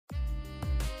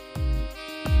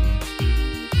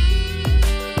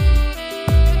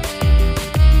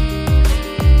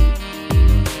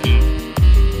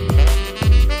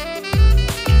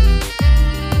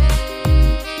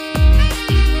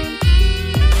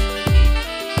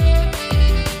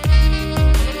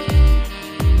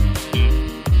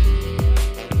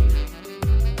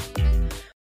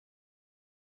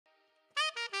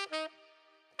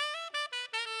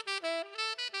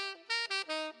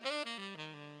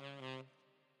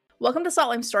Welcome to Salt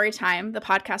Lime Storytime, the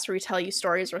podcast where we tell you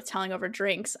stories worth telling over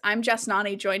drinks. I'm Jess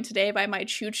Nani, joined today by my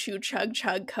Choo Choo Chug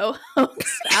Chug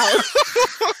co-host, Alex.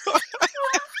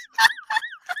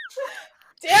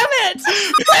 Damn it!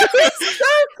 That was so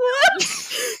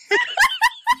close!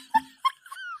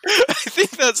 I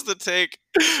think that's the take.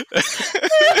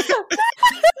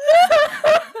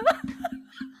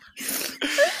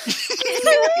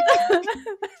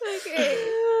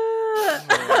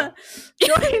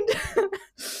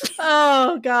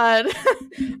 Oh god.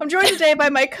 I'm joined today by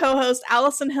my co-host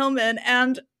Allison Hillman,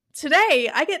 and today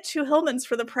I get 2 Hillmans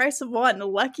for the price of 1.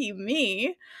 Lucky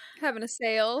me. Having a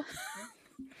sale.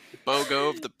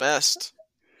 BOGO of the best.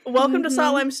 Welcome to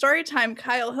Salt Lime Storytime,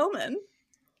 Kyle Hillman.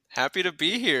 Happy to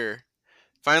be here.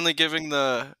 Finally giving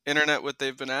the internet what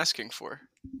they've been asking for.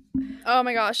 Oh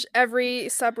my gosh, every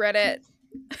subreddit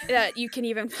that you can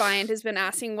even find has been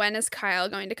asking, when is Kyle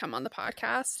going to come on the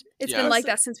podcast? It's been like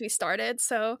that since we started,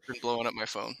 so. Been blowing up my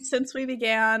phone. Since we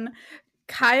began,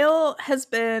 Kyle has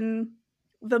been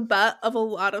the butt of a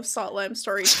lot of Salt Lime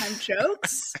Storytime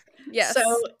jokes. Yes. So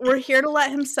we're here to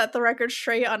let him set the record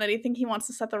straight on anything he wants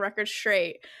to set the record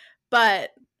straight. But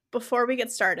before we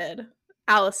get started,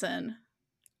 Allison,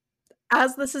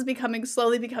 as this is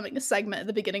slowly becoming a segment at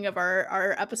the beginning of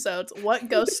our episodes, what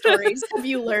ghost stories have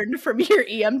you learned from your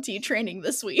EMT training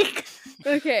this week?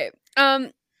 Okay.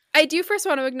 I do first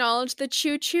want to acknowledge the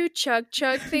Choo Choo Chug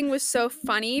Chug thing was so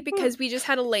funny because we just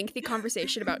had a lengthy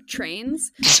conversation about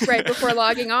trains right before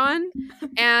logging on.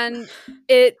 And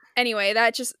anyway,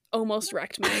 that just almost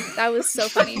wrecked me. That was so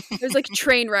funny. It was like a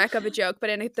train wreck of a joke, but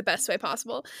in the best way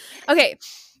possible. Okay.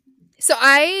 So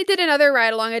I did another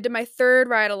ride along. I did my 3rd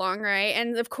ride along, right?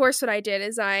 And of course what I did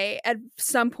is I, at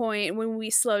some point when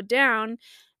we slowed down,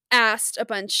 asked a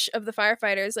bunch of the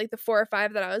firefighters, like the 4 or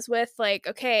 5 that I was with, like,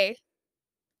 okay,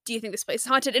 do you think this place is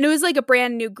haunted? And it was like a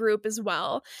brand new group as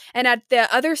well. And at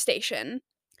the other station,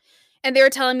 and they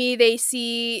were telling me they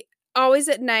see, always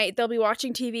at night, they'll be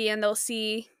watching TV and they'll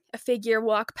see a figure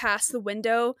walk past the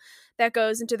window that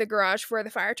goes into the garage where the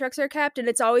fire trucks are kept, and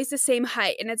it's always the same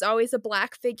height, and it's always a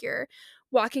black figure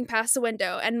walking past the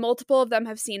window, and multiple of them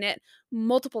have seen it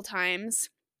multiple times.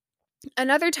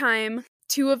 Another time,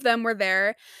 2 of them were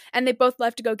there, and they both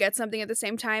left to go get something at the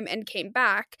same time and came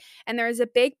back, and there was a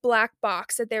big black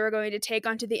box that they were going to take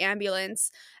onto the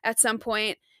ambulance at some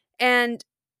point, and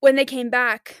when they came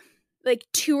back, like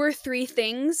 2 or 3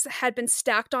 things had been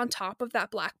stacked on top of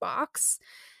that black box,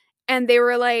 and they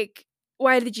were like,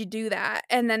 why did you do that?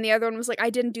 And then the other one was like, I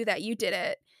didn't do that, you did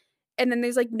it. And then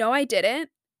there's like, no, I didn't.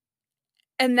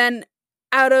 And then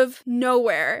out of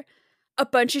nowhere, a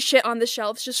bunch of shit on the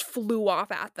shelves just flew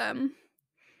off at them.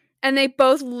 And they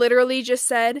both literally just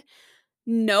said,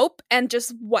 nope, and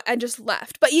just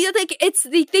left. But you like, it's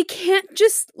they can't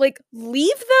just like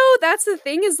leave though. That's the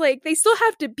thing, is like they still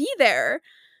have to be there.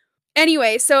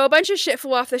 Anyway, so a bunch of shit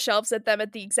flew off the shelves at them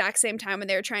at the exact same time when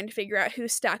they were trying to figure out who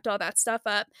stacked all that stuff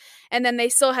up. And then they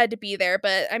still had to be there,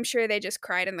 but I'm sure they just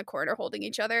cried in the corner holding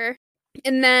each other.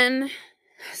 And then,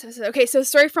 so a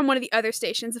story from one of the other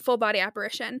stations, a full body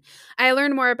apparition. I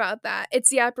learned more about that. It's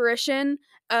the apparition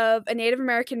of a Native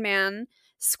American man,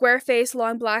 square face,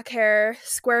 long black hair,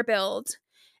 square build,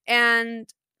 and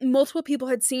multiple people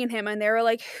had seen him and they were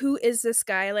like, who is this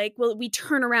guy? Like, well, we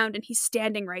turn around and he's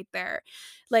standing right there,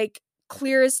 like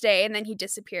clear as day, and then he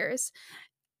disappears.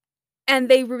 And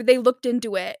they looked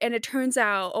into it, and it turns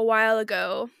out a while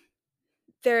ago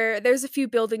there's a few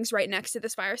buildings right next to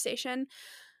this fire station.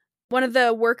 One of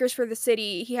the workers for the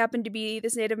city, he happened to be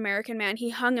this Native American man.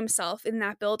 He hung himself in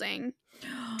that building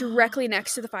directly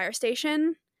next to the fire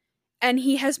station, and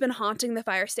he has been haunting the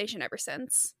fire station ever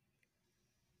since.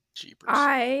 Jeepers.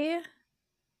 I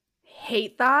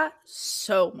hate that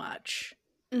so much.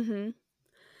 Mm-hmm.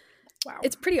 Wow.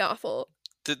 It's pretty awful.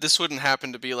 This wouldn't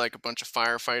happen to be like a bunch of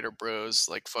firefighter bros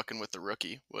like fucking with the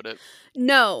rookie, would it?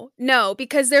 No,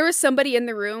 because there was somebody in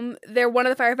the room. One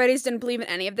of the firefighters didn't believe in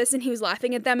any of this, and he was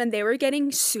laughing at them, and they were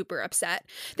getting super upset.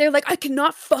 They're like, I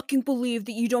cannot fucking believe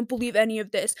that you don't believe any of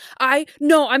this. I'm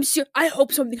serious. I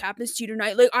hope something happens to you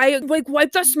tonight. Like,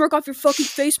 wipe that smirk off your fucking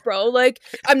face, bro. Like,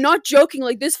 I'm not joking.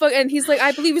 Like, this fuck. And he's like,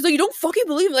 I believe. He's like, you don't fucking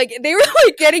believe. Like, they were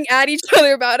like getting at each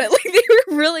other about it. Like, they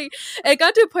were really. It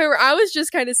got to a point where I was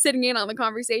just kind of sitting in on the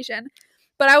conversation.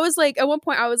 But I was like, at one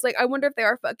point I was like, I wonder if they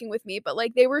are fucking with me. But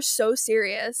like, they were so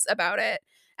serious about it,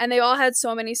 and they all had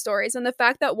so many stories. And the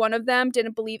fact that one of them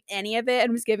didn't believe any of it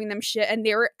and was giving them shit, and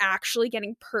they were actually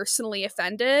getting personally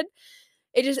offended,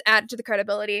 it just added to the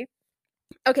credibility.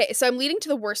 Okay, so I'm leading to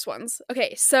the worst ones.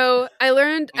 Okay, so I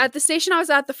learned at the station I was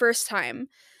at the first time,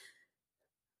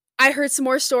 I heard some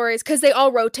more stories because they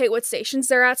all rotate what stations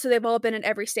they're at, so they've all been at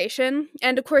every station.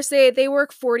 And of course, they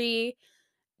work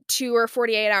 42 or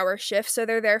 48-hour shifts, so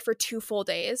they're there for 2 full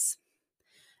days.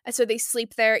 And so they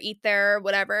sleep there, eat there,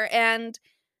 whatever. And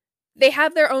they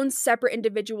have their own separate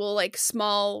individual, like,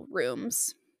 small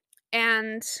rooms.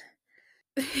 And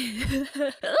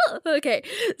okay,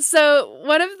 so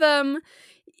one of them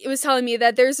was telling me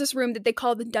that there's this room that they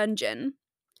call the dungeon,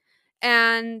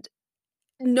 and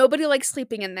nobody likes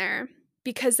sleeping in there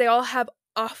because they all have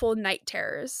awful night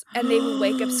terrors and they will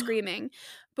wake up screaming.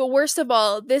 But worst of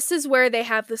all, this is where they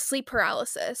have the sleep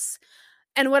paralysis.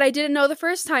 And what I didn't know the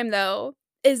first time, though,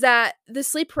 is that the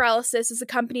sleep paralysis is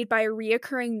accompanied by a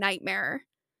reoccurring nightmare.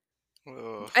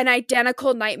 Ugh. An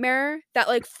identical nightmare that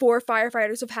like 4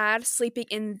 firefighters have had sleeping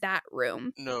in that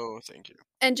room. No, thank you.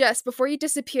 And Jess, before you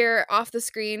disappear off the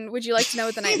screen, would you like to know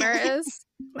what the nightmare is?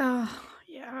 Oh,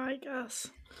 yeah, I guess.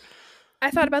 I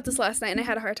thought about this last night and I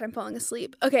had a hard time falling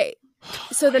asleep. Okay,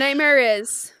 so the nightmare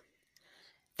is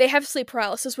they have sleep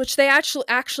paralysis, which they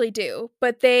actually do,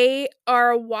 but they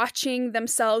are watching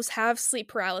themselves have sleep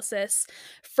paralysis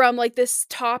from like this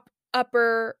top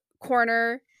upper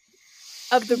corner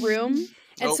of the room.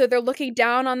 And Nope. so they're looking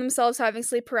down on themselves having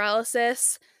sleep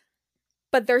paralysis,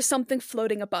 but there's something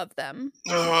floating above them.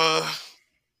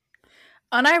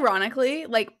 Unironically,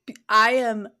 like, I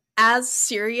am as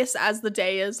serious as the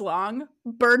day is long.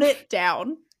 Burn it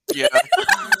down. Yeah.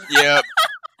 Yeah.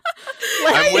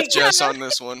 Like, I'm with Jess on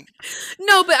this one.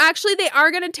 No, but actually they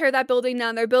are going to tear that building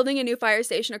down. They're building a new fire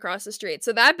station across the street.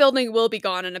 So that building will be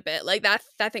gone in a bit. Like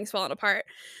that thing's falling apart.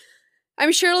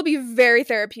 I'm sure it'll be very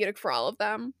therapeutic for all of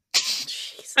them.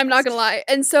 Jesus. I'm not gonna lie.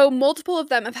 And so multiple of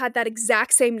them have had that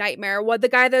exact same nightmare. What the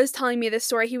guy that was telling me this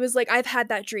story, he was like, I've had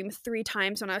that dream 3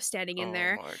 times when I was standing in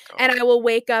there. My God. And I will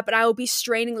wake up and I will be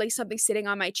straining like something sitting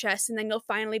on my chest, and then you'll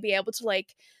finally be able to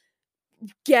like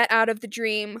get out of the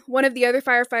dream. One of the other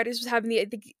firefighters was having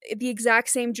the exact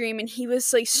same dream, and he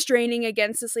was like straining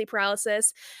against the sleep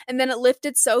paralysis, and then it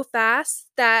lifted so fast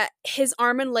that his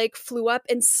arm and leg flew up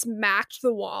and smacked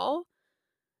the wall.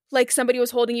 Like somebody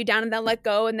was holding you down and then let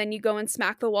go, and then you go and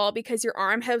smack the wall because your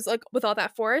arm has like with all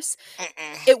that force.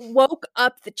 It woke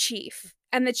up the chief,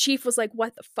 and the chief was like,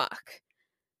 what the fuck?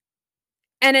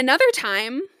 And another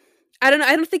time, I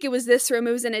don't think it was this room,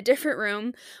 it was in a different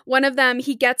room. One of them,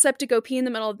 he gets up to go pee in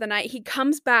the middle of the night. He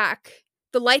comes back,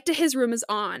 the light to his room is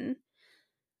on,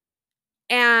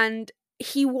 and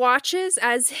he watches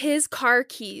as his car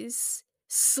keys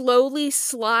slowly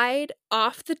slide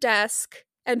off the desk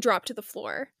and drop to the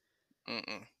floor.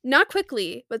 Not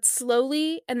quickly, but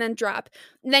slowly, and then drop.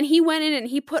 And then he went in and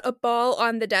he put a ball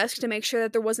on the desk to make sure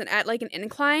that there wasn't at like an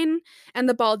incline, and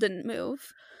the ball didn't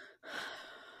move.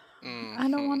 I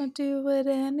don't want to do it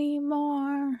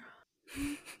anymore.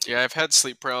 Yeah, I've had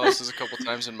sleep paralysis a couple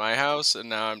times in my house, and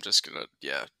now I'm just gonna,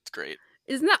 yeah, it's great.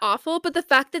 Isn't that awful? But the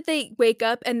fact that they wake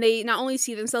up and they not only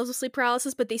see themselves with sleep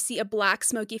paralysis, but they see a black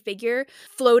smoky figure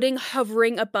floating,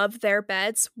 hovering above their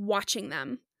beds, watching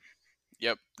them.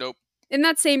 Yep, nope. In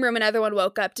that same room, another one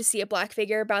woke up to see a black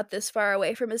figure about this far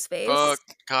away from his face.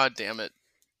 God damn it.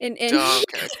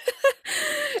 Okay.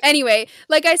 Anyway,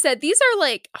 like I said, these are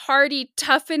like hardy,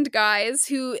 toughened guys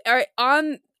who are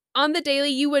on the daily.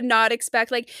 You would not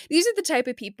expect, like, these are the type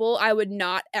of people I would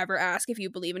not ever ask if you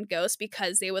believe in ghosts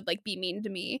because they would like be mean to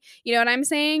me. You know what I'm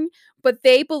saying? But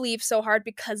they believe so hard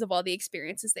because of all the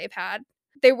experiences they've had.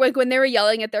 They like when they were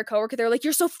yelling at their coworker, they're like,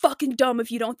 "You're so fucking dumb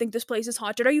if you don't think this place is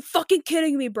haunted. Are you fucking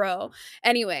kidding me, bro?"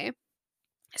 Anyway,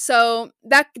 so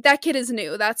that kid is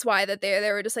new. That's why that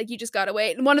they were just like, "You just gotta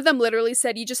wait." And one of them literally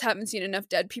said, "You just haven't seen enough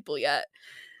dead people yet."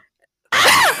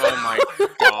 Oh my God.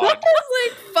 I was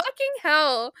like, "Fucking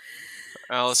hell."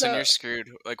 Allison, you're screwed.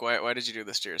 Like, why did you do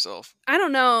this to yourself? I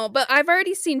don't know, but I've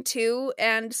already seen 2,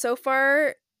 and so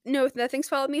far, no, nothing's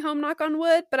followed me home, knock on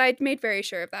wood, but I made very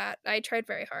sure of that. I tried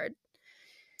very hard.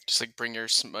 Just like bring your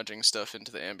smudging stuff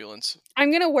into the ambulance.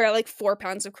 I'm gonna wear like 4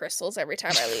 pounds of crystals every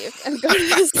time I leave and go to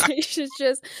the station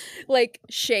just like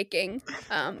shaking.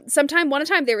 One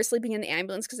time they were sleeping in the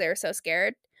ambulance because they were so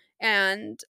scared,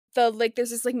 and there's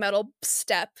this like metal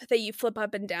step that you flip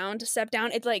up and down to step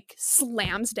down. It like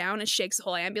slams down and shakes the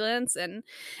whole ambulance. And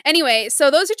anyway,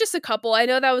 so those are just a couple. I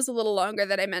know that was a little longer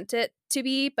than I meant it to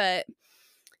be, but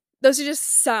those are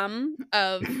just some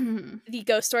of the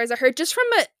ghost stories I heard just from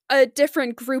a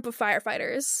different group of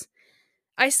firefighters.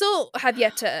 I still have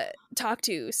yet to talk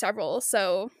to several,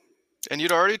 so... And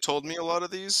you'd already told me a lot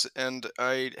of these, and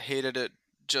I hated it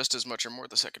just as much or more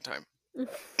the second time.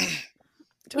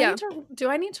 Do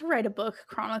I need to write a book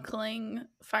chronicling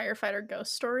firefighter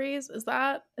ghost stories? Is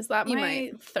that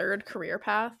my third career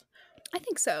path? I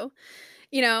think so.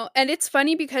 You know, and it's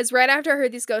funny because right after I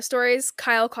heard these ghost stories,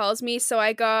 Kyle calls me, so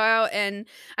I go out and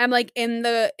I'm like in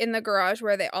the garage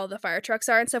where all the fire trucks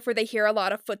are and stuff, where they hear a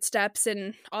lot of footsteps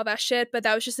and all that shit, but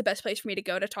that was just the best place for me to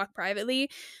go to talk privately.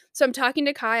 So I'm talking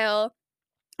to Kyle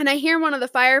and I hear one of the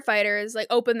firefighters like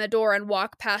open the door and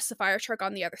walk past the fire truck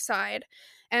on the other side.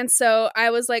 And so I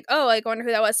was like, oh, I wonder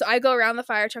who that was. So I go around the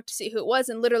fire truck to see who it was,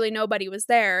 and literally nobody was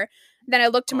there. Then I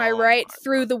looked to my right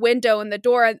through the window in the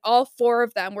door, and all 4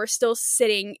 of them were still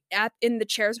sitting in the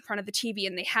chairs in front of the TV,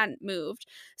 and they hadn't moved.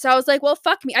 So I was like, well,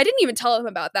 fuck me. I didn't even tell them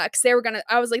about that because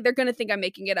I was like, they're going to think I'm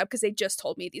making it up because they just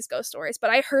told me these ghost stories. But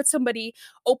I heard somebody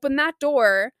open that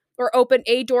door or open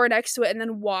a door next to it and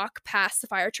then walk past the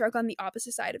fire truck on the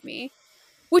opposite side of me,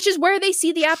 which is where they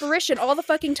see the apparition all the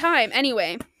fucking time.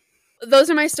 Anyway.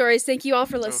 Those are my stories. Thank you all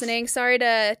for listening. Sorry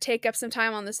to take up some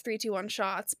time on this 3, 2, 1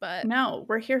 shots, but no,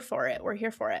 we're here for it. We're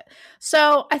here for it.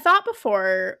 So I thought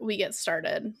before we get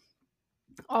started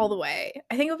all the way,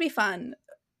 I think it would be fun.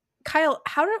 Kyle,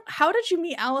 how did you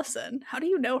meet Allison? How do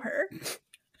you know her?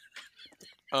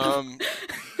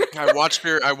 I watched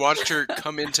her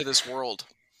come into this world.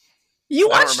 You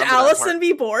watched Allison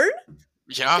be born?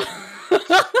 Yeah.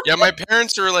 Yeah, my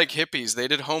parents are like hippies. They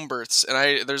did home births,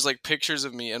 and there's like pictures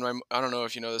of me, and I don't know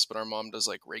if you know this, but our mom does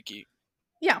like Reiki.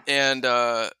 Yeah. And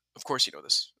of course you know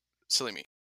this. Silly me.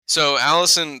 So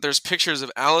there's pictures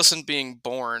of Allison being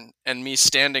born and me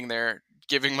standing there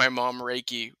giving my mom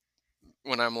Reiki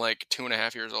when I'm like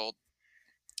 2.5 years old.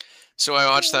 So I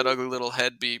watched that ugly little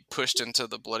head be pushed into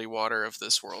the bloody water of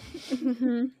this world.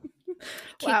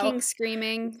 Kicking,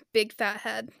 screaming, big fat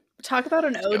head. Talk about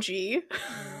an OG. Yep.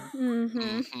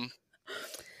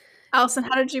 Allison,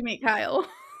 how did you meet Kyle?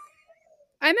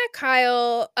 I met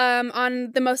Kyle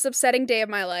on the most upsetting day of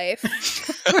my life,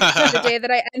 the day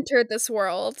that I entered this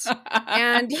world,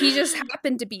 and he just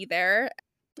happened to be there.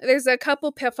 There's a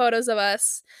couple photos of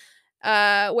us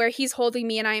where he's holding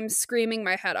me and I'm screaming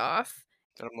my head off.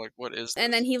 And I'm like, what is this?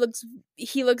 And then he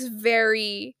looks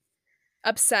very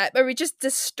upset, but we just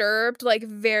disturbed, like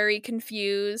very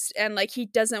confused, and like he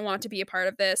doesn't want to be a part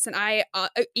of this, and I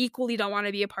equally don't want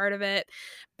to be a part of it.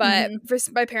 But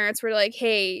my parents were like,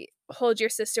 hey, hold your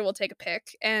sister, we'll take a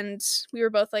pic, and we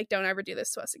were both like, don't ever do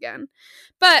this to us again.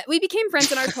 But we became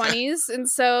friends in our 20s, and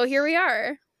so here we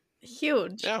are.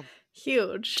 Huge. Yeah.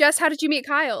 Huge. Jess, how did you meet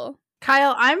Kyle?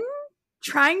 Kyle, I'm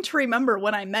trying to remember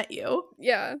when I met you.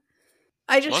 Yeah.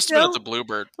 I just must have been at the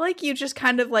Bluebird. Like you just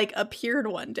kind of like appeared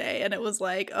one day and it was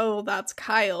like, oh, that's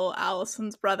Kyle,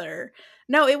 Allison's brother.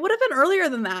 No, it would have been earlier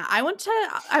than that. I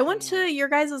went to your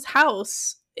guys'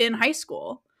 house in high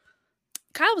school.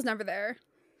 Kyle was never there.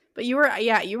 But you were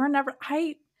never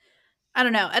I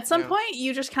don't know. At some point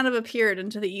you just kind of appeared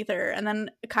into the ether, and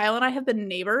then Kyle and I have been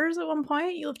neighbors at one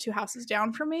point. You live 2 houses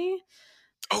down from me.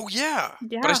 Oh yeah.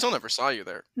 But I still never saw you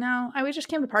there. No, we just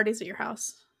came to parties at your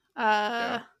house.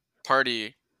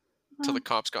 Party till the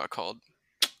cops got called.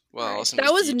 Well, right.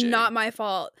 That was not my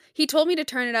fault. He told me to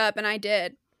turn it up, and I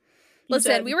did.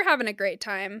 Listen, we were having a great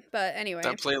time, but anyway.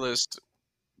 That playlist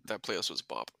was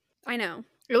bop. I know.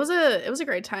 It was a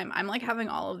great time. I'm like having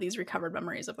all of these recovered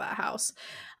memories of that house.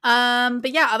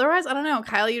 But yeah, otherwise, I don't know.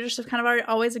 Kyle, you just have kind of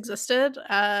always existed.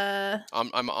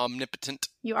 I'm omnipotent.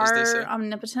 You are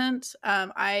omnipotent.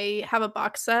 I have a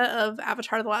box set of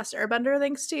Avatar: The Last Airbender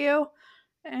thanks to you.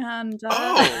 And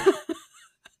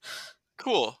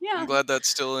cool. Yeah. I'm glad that's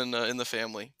still in the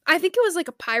family. I think it was like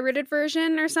a pirated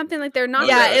version or something. Like they're not.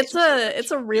 Yeah,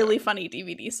 it's a really funny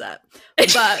DVD set,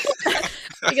 but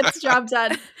it gets the job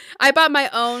done. I bought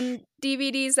my own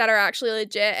DVDs that are actually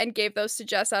legit and gave those to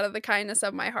Jess out of the kindness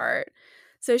of my heart.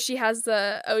 So she has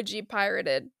the OG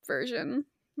pirated version.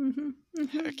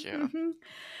 Heck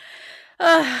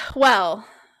yeah. Well,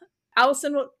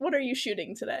 Allison, what are you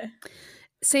shooting today?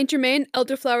 Saint Germain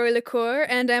elderflower liqueur,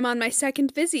 and I'm on my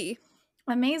second Vizzy.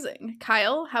 Amazing.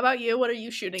 Kyle, how about you? What are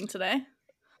you shooting today?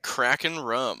 Kraken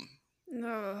rum.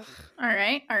 Ugh. All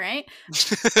right.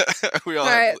 We all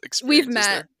have experiences We've met.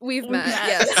 there. We've met.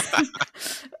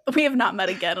 Yes. We have not met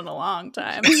again in a long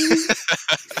time.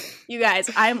 You guys,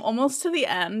 I'm almost to the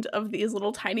end of these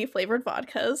little tiny flavored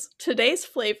vodkas. Today's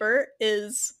flavor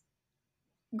is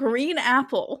green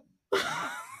apple,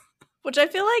 which I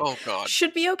feel like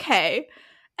should be okay.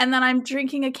 And then I'm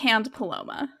drinking a canned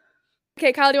Paloma.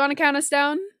 Okay, Kyle, do you want to count us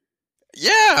down?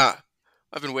 Yeah!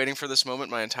 I've been waiting for this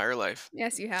moment my entire life.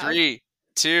 Yes, you have. 3,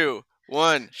 2,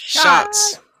 1,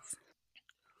 shots!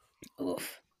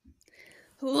 Oof.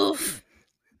 Oof.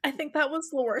 I think that was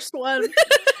the worst one.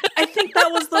 I think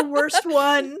that was the worst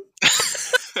one.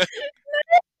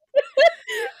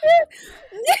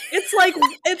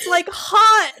 It's like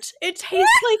hot.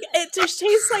 It just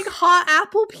tastes like hot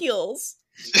apple peels.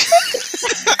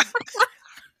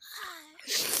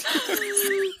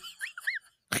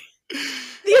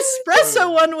 The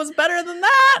espresso one was better than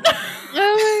that.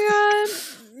 Oh my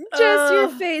god. Jess, your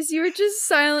face. You were just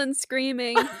silent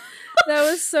screaming. That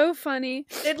was so funny.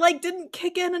 It like didn't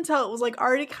kick in until it was like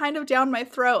already kind of down my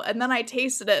throat, and then I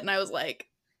tasted it and I was like,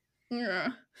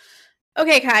 ugh.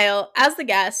 Okay, Kyle, as the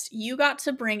guest, you got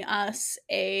to bring us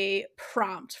a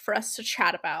prompt for us to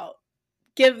chat about.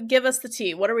 Give us the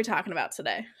tea. What are we talking about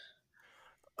today?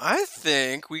 I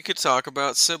think we could talk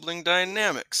about sibling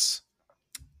dynamics.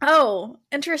 Oh,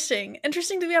 interesting.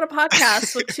 Interesting to be on a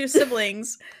podcast with two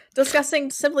siblings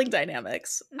discussing sibling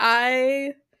dynamics.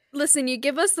 Listen, you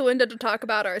give us the window to talk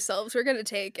about ourselves. We're going to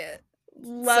take it.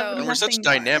 Love And we're such nothing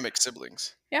more. dynamic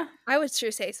siblings. Yeah. I would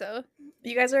sure say so.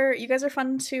 You guys are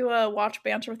fun to watch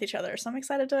banter with each other, so I'm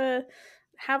excited to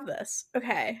have this.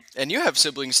 Okay. And you have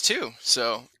siblings too,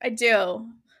 so. I do.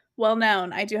 Well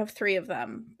known. I do have 3 of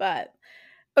them, but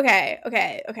okay.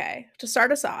 To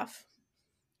start us off,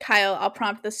 Kyle, I'll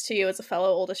prompt this to you as a fellow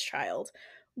oldest child.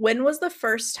 When was the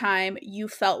first time you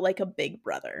felt like a big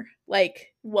brother?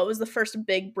 Like, what was the first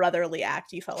big brotherly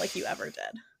act you felt like you ever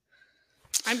did?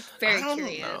 I'm very I don't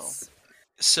curious. know.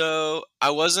 So, I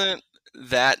wasn't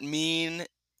that mean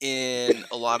in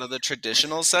a lot of the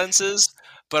traditional senses,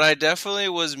 but I definitely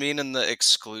was mean in the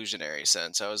exclusionary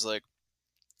sense. I was like,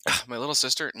 my little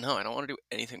sister, no, I don't want to do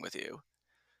anything with you.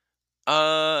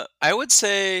 I would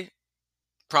say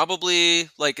probably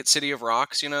like at City of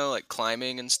Rocks, like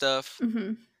climbing and stuff.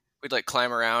 Mm-hmm. We'd like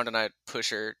climb around and I'd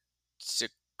push her to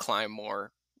climb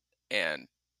more. And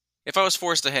if I was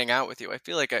forced to hang out with you, I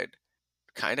feel like I'd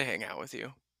kind of hang out with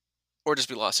you. Or just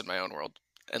be lost in my own world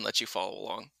and let you follow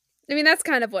along. I mean, that's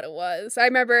kind of what it was. I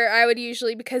remember I would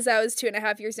usually, because I was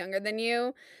 2.5 years younger than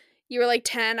you were like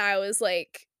 10, I was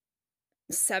like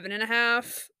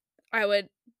 7.5. I would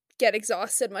get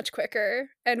exhausted much quicker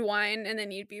and whine, and then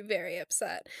you'd be very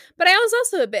upset. But I was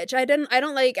also a bitch. I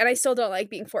don't like, and I still don't like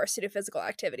being forced to do physical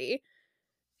activity.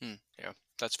 Yeah,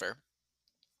 that's fair.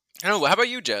 I don't know. How about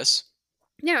you, Jess?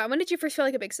 Yeah, when did you first feel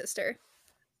like a big sister?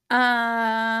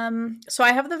 So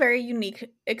I have the very unique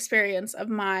experience of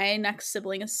my next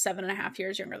sibling is 7.5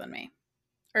 years younger than me,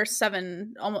 or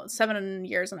almost 7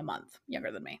 years and a month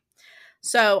younger than me.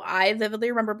 So I vividly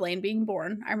remember Blaine being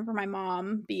born. I remember my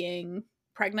mom being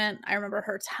pregnant. I remember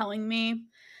her telling me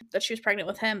that she was pregnant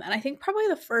with him. And I think probably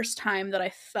the first time that I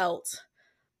felt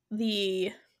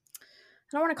I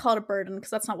don't want to call it a burden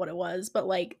because that's not what it was, but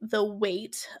like the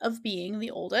weight of being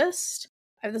the oldest.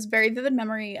 I have this very vivid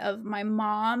memory of my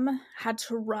mom had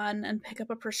to run and pick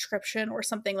up a prescription or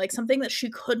something that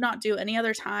she could not do any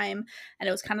other time. And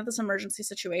it was kind of this emergency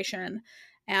situation.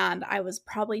 And I was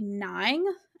probably 9,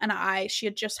 and she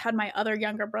had just had my other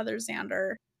younger brother,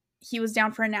 Xander. He was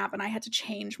down for a nap, and I had to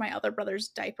change my other brother's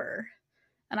diaper.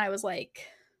 And I was like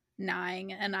 9,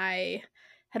 and I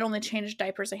had only changed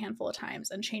diapers a handful of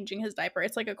times, and changing his diaper,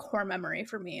 it's like a core memory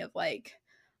for me of like,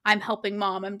 I'm helping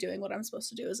mom, I'm doing what I'm supposed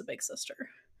to do as a big sister.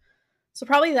 So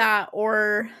probably that,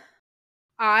 or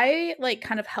I like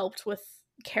kind of helped with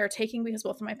caretaking because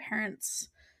both of my parents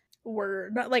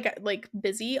were not like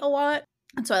busy a lot.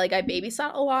 And so I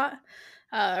babysat a lot,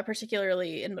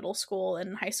 particularly in middle school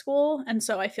and high school. And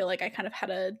so I feel like I kind of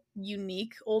had a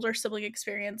unique older sibling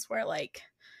experience where like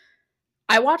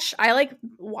I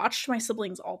watched my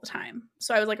siblings all the time.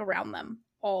 So I was like around them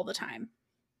all the time.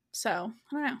 So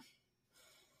I don't know.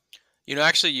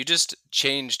 Actually, you just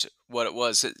changed what it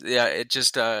was. It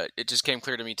just came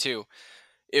clear to me too.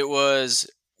 It was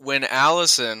when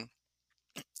Allison,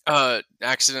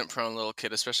 accident-prone little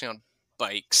kid, especially on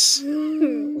bikes,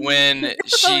 when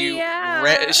she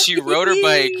rode her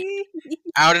bike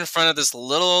out in front of this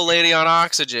little old lady on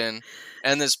oxygen,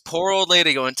 and this poor old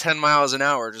lady going 10 miles an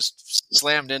hour just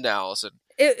slammed into Allison.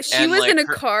 She was in a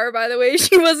car, by the way.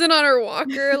 She wasn't on her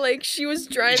walker. Like, she was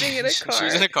driving in a car. She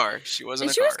was in a car. She was in a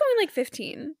car. She was going like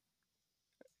 15.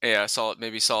 Yeah, solid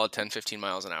 10, 15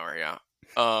 miles an hour, yeah.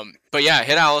 But yeah,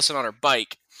 hit Allison on her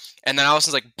bike, and then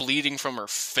Allison's like bleeding from her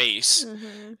face.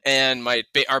 Mm-hmm. And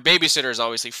our babysitter is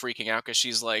obviously freaking out because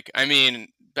she's like, I mean,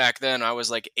 back then I was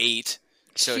like 8,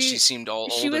 so she seemed all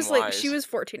old and wise. She was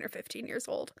 14 or 15 years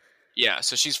old. Yeah,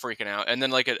 so she's freaking out, and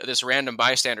then like this random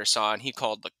bystander saw, and he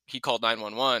called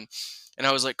 911, and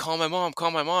I was like, call my mom,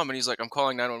 and he's like, I'm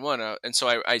calling 911, and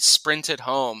so I sprinted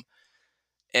home,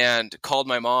 and called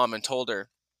my mom and told her,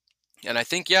 and I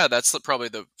think that's probably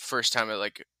the first time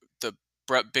like the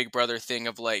big brother thing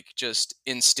of like just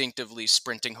instinctively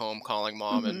sprinting home, calling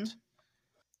mom, and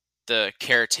the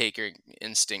caretaker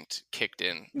instinct kicked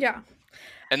in. Yeah.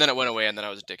 And then it went away, and then I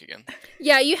was a dick again.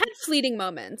 Yeah, you had fleeting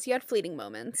moments.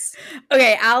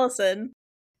 Okay, Allison,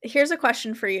 Here's a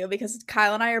question for you, because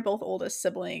Kyle and I are both oldest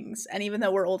siblings, and even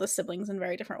though we're oldest siblings in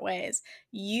very different ways,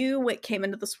 you came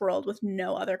into this world with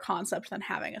no other concept than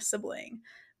having a sibling.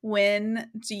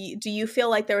 When do you feel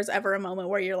like there was ever a moment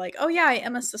where you're like, oh yeah, I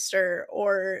am a sister,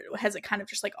 or has it kind of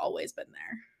just like always been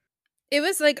there? It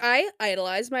was like I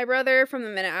idolized my brother from the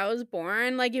minute I was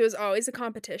born. Like, it was always a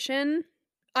competition.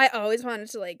 I always wanted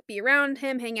to like be around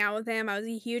him, hang out with him. I was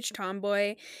a huge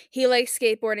tomboy. He liked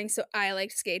skateboarding, so I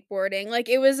liked skateboarding. Like,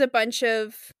 it was a bunch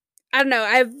of, I don't know,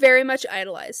 I very much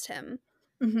idolized him.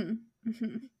 Mm-hmm.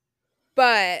 Mm-hmm.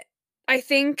 But I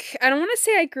think, I don't want to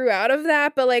say I grew out of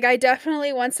that, but like I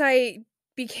definitely, once I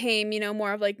became,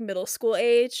 more of like middle school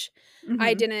age, I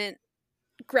Mm-hmm. didn't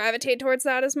gravitate towards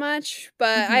that as much.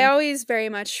 But I Mm-hmm. always very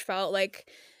much felt like,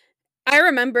 I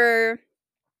remember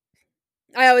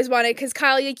I always wanted, because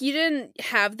Kyle, like, you didn't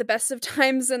have the best of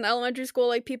times in elementary school.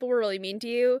 Like, people were really mean to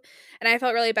you, and I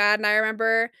felt really bad. And I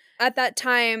remember at that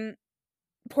time,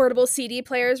 portable CD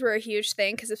players were a huge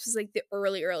thing, because this was like the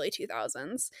early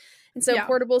 2000s. And so Yeah.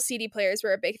 portable CD players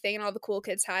were a big thing, and all the cool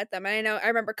kids had them. And I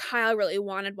remember Kyle really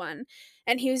wanted one,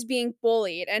 and he was being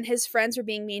bullied, and his friends were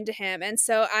being mean to him. And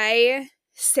so I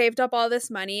saved up all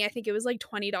this money. I think it was like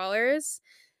 $20.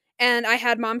 And I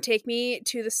had mom take me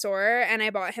to the store, and I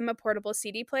bought him a portable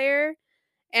CD player,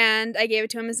 and I gave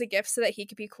it to him as a gift so that he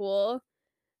could be cool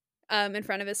in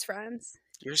front of his friends.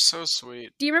 You're so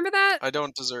sweet. Do you remember that? I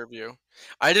don't deserve you.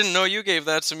 I didn't know you gave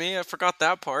that to me. I forgot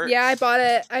that part. Yeah, I bought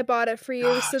it. I bought it for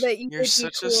you so Gosh, that you you're could be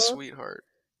such a cool. sweetheart.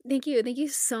 Thank you. Thank you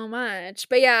so much.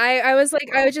 But yeah, I was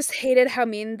like, Wow. I just hated how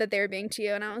mean that they were being to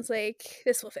you, and I was like,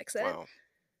 this will fix it. Wow.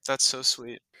 That's so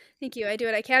sweet. Thank you. I do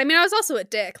what I can. I mean, I was also a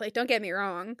dick. Like, don't get me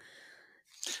wrong.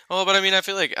 Well, but I mean, I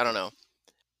feel like, I don't know.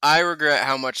 I regret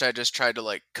how much I just tried to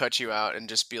like cut you out and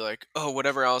just be like, oh,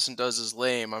 whatever Allison does is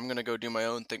lame. I'm gonna go do my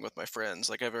own thing with my friends.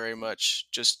 Like, I very much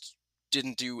just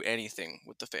didn't do anything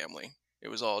with the family. It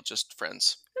was all just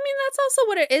friends. I mean, that's also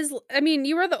what it is. I mean,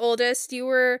 you were the oldest.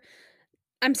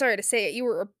 I'm sorry to say it, you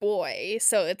were a boy,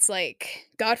 so it's like,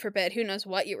 God forbid, who knows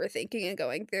what you were thinking and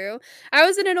going through. I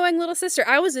was an annoying little sister.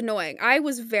 I was annoying. I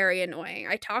was very annoying.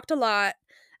 I talked a lot.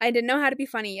 I didn't know how to be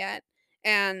funny yet,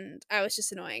 and I was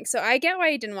just annoying. So I get why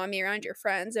you didn't want me around your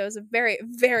friends. I was a very,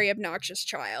 very obnoxious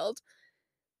child.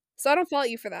 So I don't fault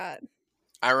you for that.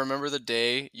 I remember the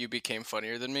day you became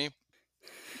funnier than me.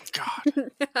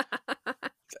 God.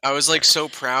 I was like so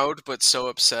proud, but so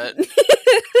upset.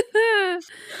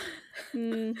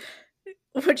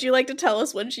 Would you like to tell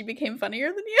us when she became funnier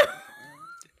than you?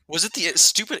 Was it the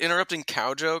stupid interrupting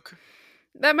cow joke?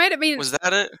 That might have been. Was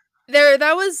that it?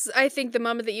 That was, I think, the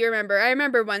moment that you remember. I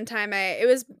remember one time it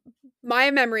was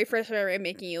my memory for sure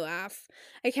making you laugh.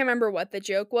 I can't remember what the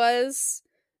joke was,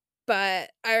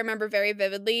 but I remember very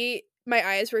vividly my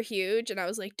eyes were huge, and I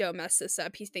was like, don't mess this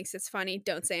up. He thinks it's funny.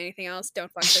 Don't say anything else.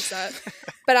 Don't fuck this up.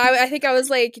 But I think I was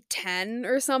like 10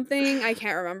 or something. I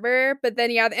can't remember. But then,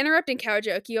 yeah, the interrupting cow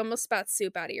joke, you almost spat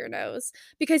soup out of your nose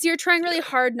because you're trying really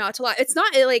hard not to laugh. It's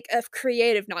not like a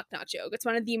creative knock-knock joke. It's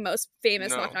one of the most famous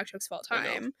No, knock-knock jokes of all I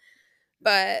know. time.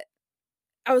 But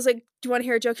I was like, do you want to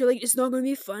hear a joke? You're like, it's not going to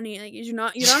be funny. Like, you're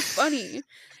not funny.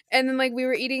 And then, like, we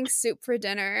were eating soup for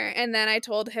dinner, and then I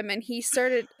told him, and he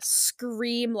started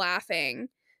scream laughing.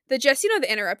 The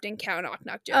interrupting cow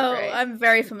knock-knock joke, Oh, right? I'm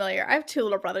very familiar. I have two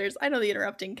little brothers. I know the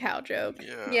interrupting cow joke.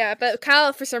 Yeah, but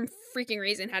Kyle, for some freaking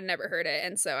reason, had never heard it,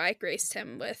 and so I graced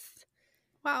him with...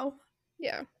 Wow.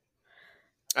 Yeah.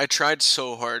 I tried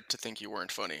so hard to think you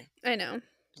weren't funny. I know. It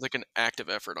was like an active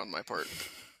effort on my part.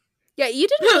 Yeah, you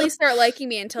didn't really start liking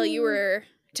me until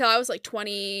I was like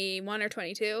 21 or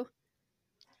 22.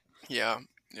 Yeah.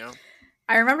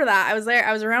 I remember that. I was there.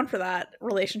 I was around for that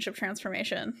relationship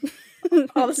transformation.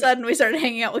 All of a sudden, we started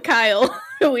hanging out with Kyle,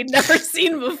 who we'd never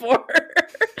seen before.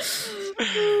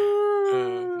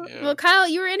 Yeah. Well, Kyle,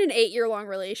 you were in an 8-year-long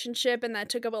relationship, and that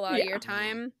took up a lot of your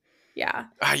time. Yeah.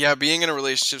 Yeah, being in a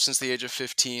relationship since the age of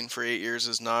 15 for 8 years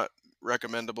is not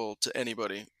recommendable to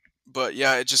anybody. But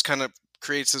yeah, it just kind of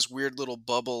creates this weird little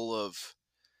bubble of...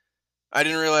 I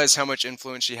didn't realize how much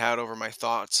influence she had over my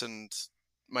thoughts and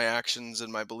my actions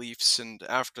and my beliefs. And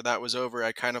after that was over,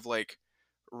 I kind of like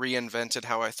reinvented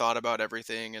how I thought about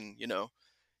everything and,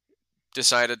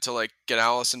 decided to like get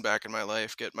Allison back in my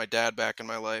life, get my dad back in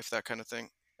my life, that kind of thing.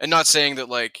 And not saying that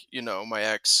like, my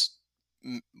ex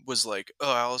was like,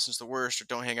 oh, Allison's the worst or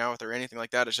don't hang out with her or anything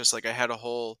like that. It's just like I had a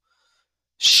whole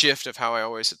shift of how I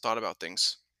always had thought about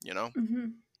things, Mm-hmm.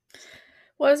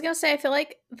 Well, I was gonna say, I feel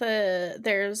like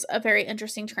there's a very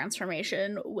interesting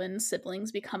transformation when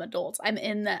siblings become adults. I'm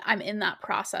in that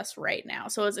process right now.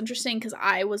 So it's interesting because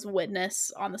I was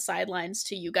witness on the sidelines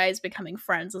to you guys becoming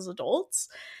friends as adults.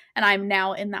 And I'm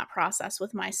now in that process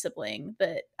with my sibling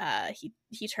that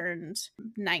he turned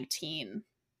 19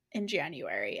 in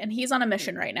January, and he's on a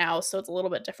mission right now, so it's a little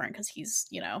bit different because he's,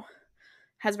 you know,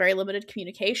 has very limited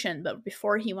communication. But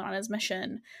before he went on his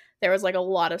mission, there was like a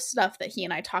lot of stuff that he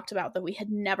and I talked about that we had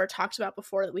never talked about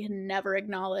before, that we had never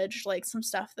acknowledged, like some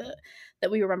stuff that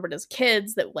we remembered as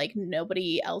kids that like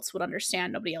nobody else would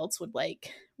understand, nobody else would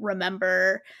like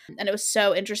remember. And it was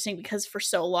so interesting because for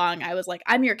so long I was like,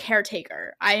 I'm your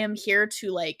caretaker. I am here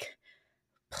to like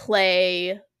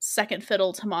play second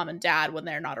fiddle to mom and dad when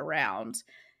they're not around.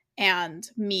 And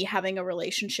me having a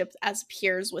relationship as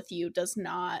peers with you is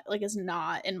not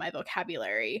in my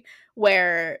vocabulary.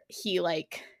 Where he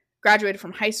like graduated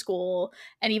from high school,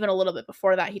 and even a little bit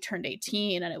before that he turned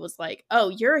 18, and it was like, oh,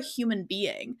 you're a human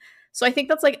being. So I think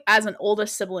that's like, as an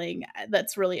oldest sibling,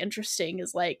 that's really interesting,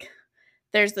 is like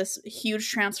there's this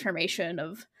huge transformation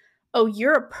of, oh,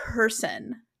 you're a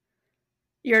person.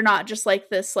 You're not just like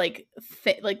this like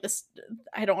like this,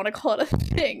 I don't want to call it a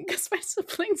thing because my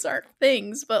siblings aren't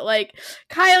things, but like,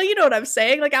 Kyle, you know what I'm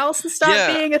saying, like Allison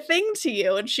stopped being a thing to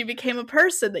you and she became a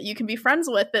person that you can be friends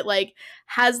with, that like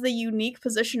has the unique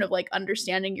position of like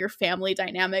understanding your family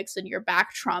dynamics and your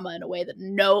back trauma in a way that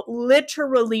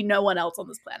literally no one else on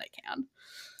this planet can.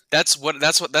 That's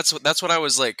what I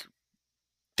was like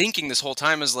thinking this whole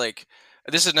time, is like,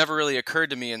 this had never really occurred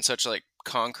to me in such like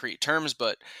concrete terms,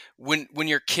 but when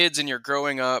you're kids and you're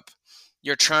growing up,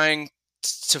 you're trying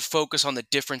to focus on the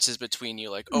differences between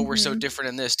you, like, oh, we're so different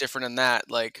in this, different in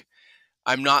that, like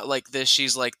I'm not like this,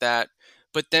 she's like that.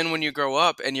 But then when you grow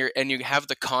up and you have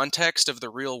the context of the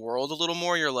real world a little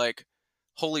more, you're like,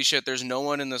 holy shit, there's no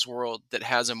one in this world that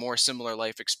has a more similar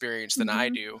life experience than I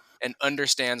do, and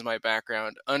understands my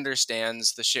background,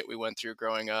 understands the shit we went through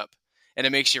growing up. And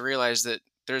it makes you realize that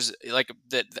there's like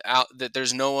that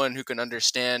there's no one who can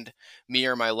understand me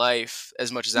or my life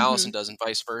as much as Allison does, and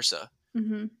vice versa.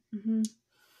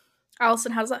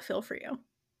 Allison, how does that feel for you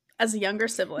as a younger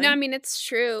sibling? No, I mean, it's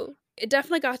true. It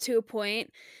definitely got to a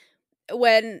point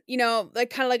when, you know,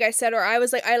 like kind of like I said, or I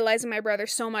was like idolizing my brother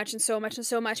so much and so much and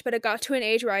so much, but it got to an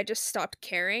age where I just stopped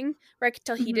caring, where I could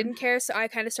tell he didn't care, so I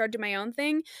kind of started doing my own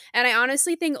thing. And I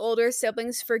honestly think older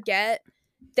siblings forget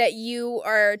that you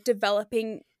are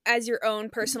developing as your own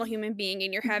personal human being,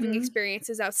 and you're having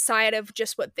experiences outside of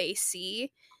just what they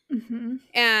see.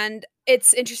 And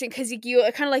it's interesting because you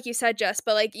kind of like you said, Jess,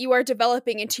 but like you are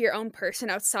developing into your own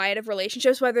person outside of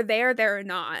relationships, whether they are there or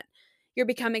not. You're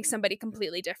becoming somebody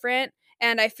completely different.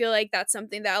 And I feel like that's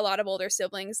something that a lot of older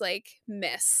siblings like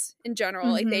miss in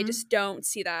general. Like they just don't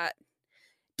see that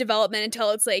development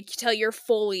until it's like, until you're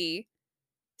fully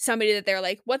somebody that they're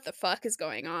like, what the fuck is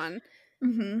going on?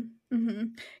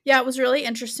 Yeah, it was really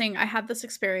interesting. I had this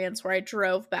experience where I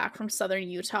drove back from southern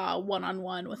Utah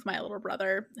one-on-one with my little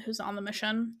brother who's on the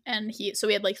mission. And so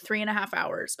we had like 3.5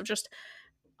 hours of just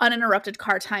uninterrupted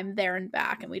car time there and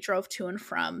back. And we drove to and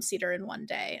from Cedar in one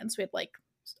day. And so we had like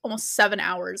almost 7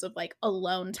 hours of like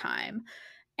alone time.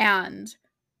 And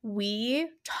we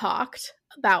talked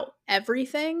about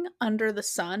everything under the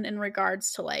sun in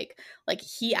regards to like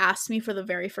he asked me for the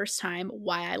very first time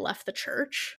why I left the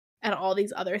church and all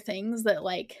these other things that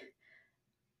like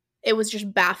it was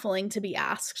just baffling to be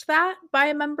asked that by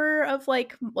a member of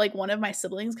like one of my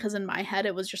siblings, because in my head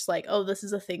it was just like, oh, this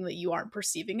is a thing that you aren't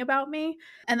perceiving about me.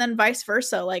 And then vice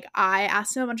versa, like I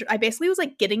asked him I basically was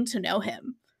like getting to know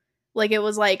him. Like it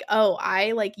was like, oh,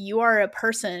 I like, you are a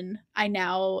person. I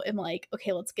now am like,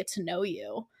 okay, let's get to know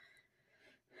you.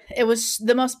 It was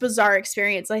the most bizarre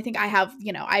experience. I think I have,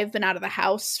 you know, I've been out of the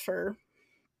house for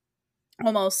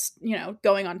almost, you know,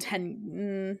 going on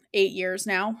 8 years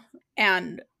now.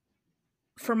 And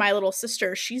for my little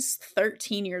sister, she's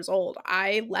 13 years old.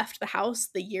 I left the house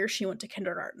the year she went to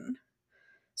kindergarten.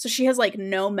 So she has like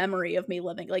no memory of me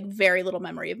living, like very little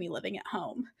memory of me living at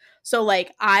home. So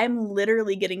like I'm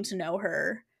literally getting to know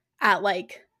her at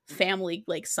like family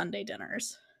like Sunday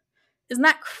dinners. Isn't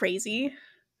that crazy?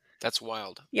 That's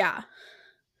wild. Yeah.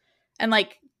 And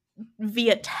like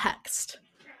via text.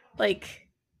 Like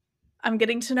I'm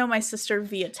getting to know my sister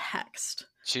via text.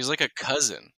 She's like a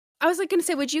cousin. I was like going to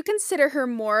say, would you consider her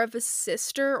more of a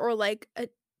sister or like a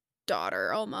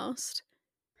daughter almost?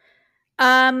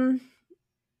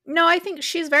 No, I think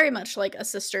she's very much like a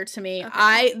sister to me.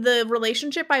 Okay. The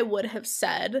relationship I would have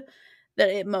said that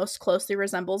it most closely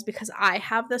resembles, because I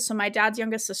have this. So my dad's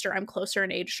youngest sister, I'm closer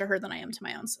in age to her than I am to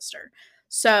my own sister.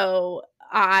 So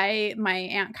my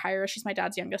Aunt Kyra, she's my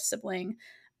dad's youngest sibling.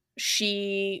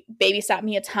 she babysat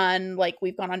me a ton. Like,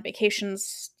 we've gone on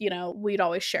vacations, you know, we'd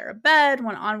always share a bed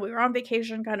when we were on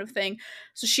vacation, kind of thing.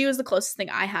 So she was the closest thing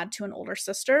I had to an older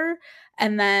sister.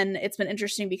 And then it's been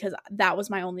interesting because that was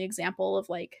my only example of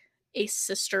like a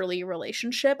sisterly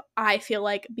relationship. I feel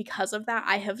like because of that,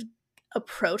 I have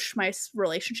approached my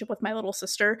relationship with my little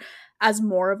sister as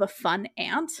more of a fun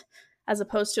aunt as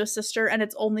opposed to a sister. And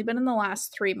it's only been in the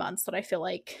last 3 months that I feel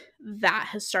like that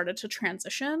has started to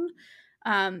transition.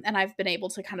 And I've been able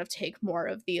to kind of take more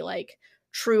of the like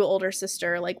true older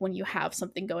sister, like when you have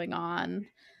something going on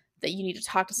that you need to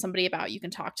talk to somebody about, you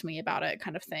can talk to me about it,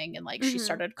 kind of thing. And like she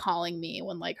started calling me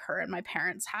when like her and my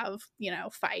parents have, you know,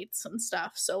 fights and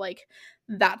stuff. So like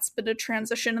that's been a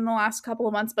transition in the last couple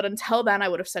of months. But until then, I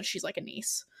would have said she's like a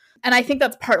niece. And I think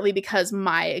that's partly because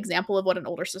my example of what an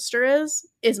older sister is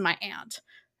my aunt,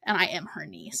 and I am her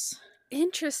niece.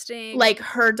 Interesting. Like,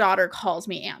 her daughter calls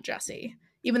me Aunt Jessie,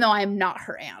 even though I am not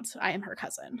her aunt. I am her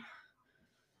cousin.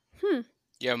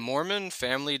 Yeah, Mormon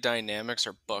family dynamics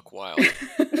are buck wild.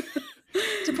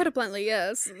 To put it bluntly,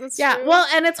 yes. That's yeah, true. well,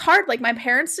 and it's hard. Like, my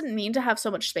parents didn't mean to have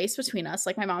so much space between us.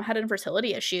 Like, my mom had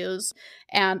infertility issues,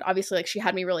 and obviously, like, she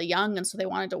had me really young, and so they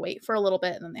wanted to wait for a little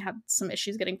bit, and then they had some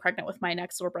issues getting pregnant with my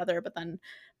next little brother, but then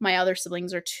my other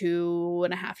siblings are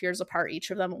 2.5 years apart,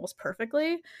 each of them, almost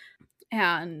perfectly.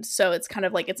 And so it's kind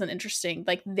of like, it's an interesting,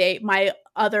 like, my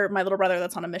little brother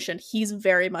that's on a mission, he's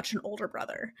very much an older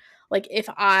brother. Like,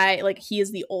 he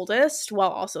is the oldest while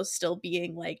also still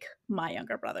being like my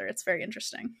younger brother. It's very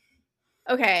interesting.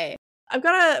 Okay, I've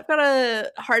got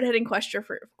a hard-hitting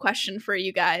question for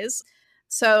you guys.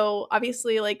 So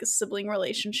obviously, like, sibling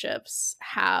relationships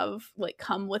have like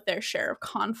come with their share of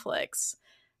conflicts.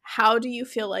 How do you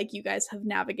feel like you guys have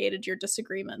navigated your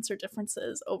disagreements or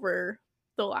differences over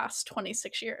the last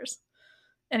 26 years?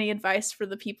 Any advice for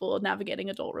the people navigating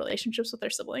adult relationships with their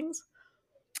siblings?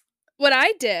 What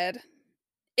I did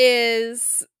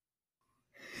is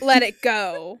let it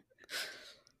go,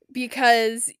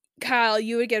 because Kyle,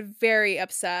 you would get very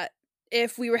upset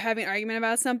if we were having an argument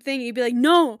about something. You'd be like,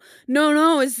 no,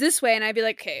 it's this way. And I'd be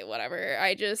like, okay, whatever.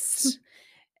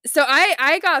 So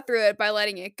I got through it by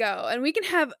letting it go, and we can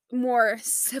have more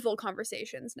civil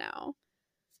conversations now.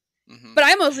 But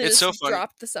I mostly It's just so funny.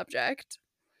 dropped the subject.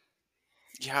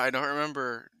 Yeah, I don't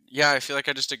remember. Yeah, I feel like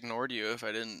I just ignored you if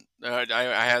I didn't. I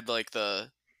had like the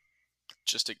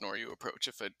just ignore you approach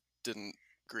if I didn't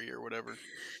agree or whatever.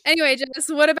 Anyway, Jess,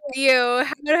 what about you?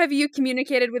 How have you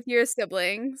communicated with your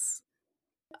siblings?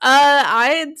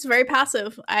 It's very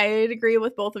passive. I'd agree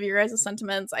with both of your guys'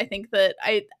 sentiments. I think that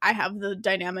I have the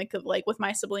dynamic of like with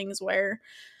my siblings where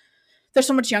they're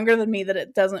so much younger than me that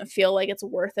it doesn't feel like it's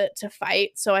worth it to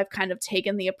fight. So I've kind of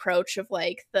taken the approach of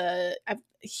like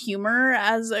humor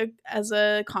as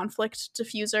a conflict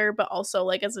diffuser, but also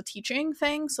like as a teaching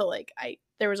thing. So like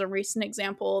there was a recent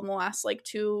example in the last like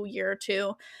 2 year or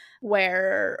two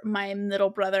where my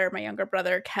younger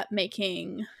brother kept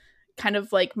making kind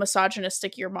of like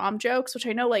misogynistic your mom jokes, which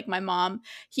I know like my mom,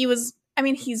 he was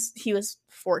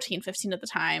 14, 15 at the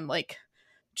time, like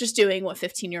just doing what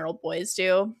 15-year-old boys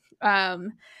do.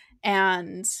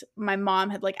 And my mom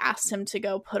had like asked him to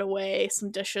go put away some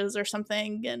dishes or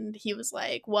something, and he was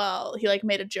like, well, he like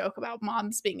made a joke about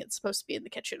moms being supposed to be in the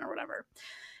kitchen or whatever.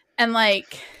 And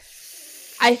like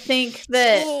I think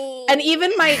that, and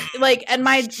even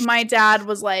my dad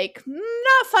was like,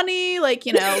 not funny, like,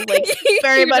 you know, like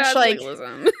very much like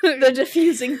the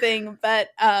diffusing thing. But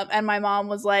and my mom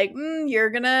was like, you're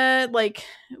gonna like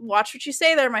watch what you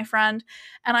say there, my friend.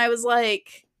 And I was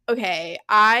like, okay,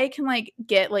 I can like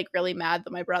get like really mad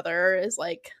that my brother is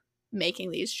like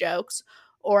making these jokes,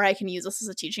 or I can use this as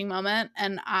a teaching moment.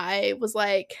 And I was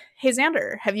like, hey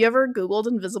Xander, have you ever Googled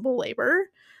invisible labor?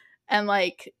 And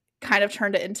like kind of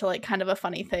turned it into like kind of a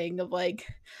funny thing of like,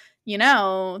 you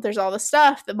know, there's all the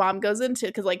stuff that mom goes into,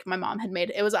 because like my mom had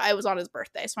made I was on his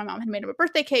birthday, so my mom had made him a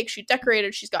birthday cake, she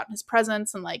decorated, she's gotten his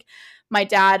presents, and like my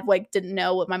dad like didn't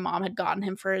know what my mom had gotten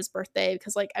him for his birthday,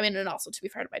 because like, I mean, and also to be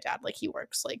fair to my dad, like he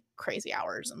works like crazy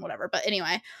hours and whatever, but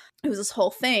anyway, it was this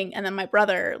whole thing. And then my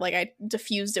brother, like, I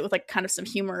diffused it with like kind of some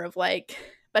humor of like,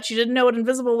 but you didn't know what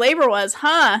invisible labor was,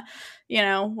 huh? You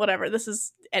know, whatever.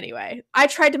 Anyway, I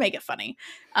tried to make it funny.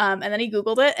 And then he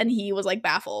Googled it and he was like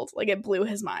baffled. Like it blew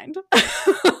his mind.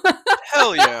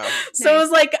 Hell yeah. So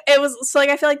nice.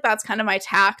 I feel like that's kind of my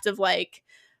tact of like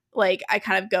I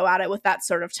kind of go at it with that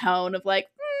sort of tone of like,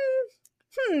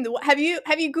 have you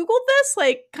Googled this?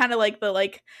 Like kind of like the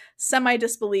like semi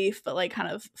disbelief, but like kind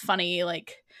of funny,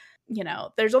 like you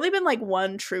know, there's only been like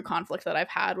one true conflict that I've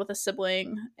had with a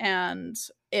sibling, and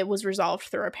it was resolved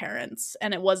through our parents.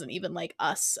 And it wasn't even like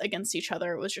us against each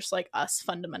other. It was just like us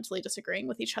fundamentally disagreeing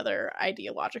with each other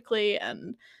ideologically.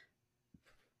 And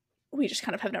we just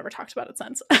kind of have never talked about it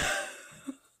since.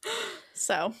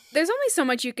 So There's only so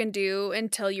much you can do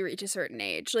until you reach a certain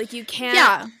age. Like, you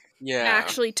can't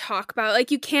actually talk about, like,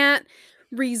 you can't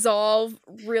resolve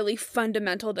really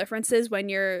fundamental differences when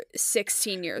you're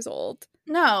 16 years old.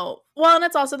 No. Well, and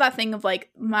it's also that thing of like,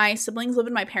 my siblings live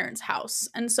in my parents' house.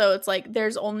 And so it's like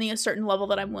there's only a certain level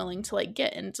that I'm willing to like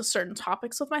get into certain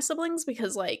topics with my siblings,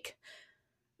 because like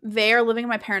they are living in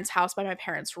my parents' house by my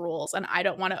parents' rules, and I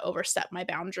don't want to overstep my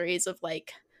boundaries of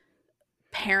like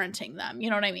parenting them. You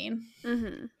know what I mean?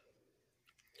 Mm-hmm.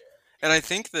 And I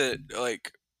think that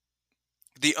like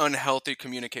the unhealthy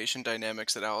communication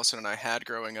dynamics that Allison and I had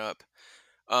growing up,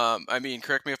 I mean,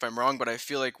 correct me if I'm wrong, but I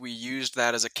feel like we used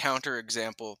that as a counter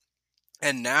example.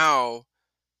 And now,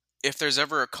 if there's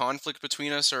ever a conflict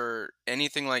between us or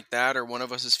anything like that, or one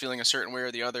of us is feeling a certain way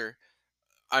or the other,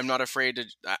 I'm not afraid to.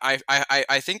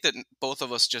 I think that both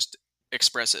of us just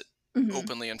express it Mm-hmm.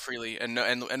 openly and freely, and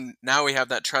now we have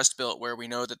that trust built where we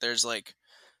know that there's like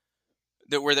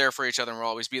that we're there for each other and we'll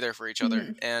always be there for each other,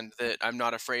 Mm-hmm. and that I'm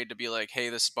not afraid to be like, hey,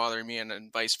 this is bothering me,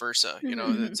 and vice versa. You know,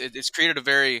 Mm-hmm. it's created a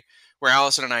very where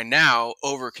Allison and I now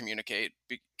over communicate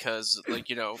because, like,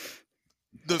 you know,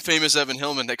 the famous Evan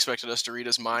Hillman expected us to read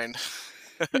his mind.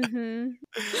 Mm-hmm.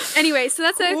 Anyway, so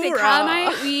that's the other thing. Hoorah. Kyle and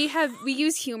I, we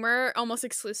use humor almost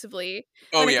exclusively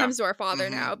when it comes to our father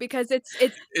now, because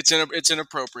it's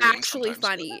inappropriate actually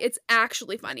funny. It's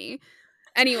actually funny.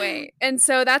 Anyway, and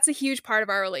so that's a huge part of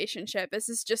our relationship. This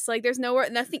is just like there's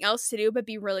nothing else to do but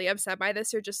be really upset by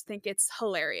this or just think it's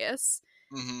hilarious.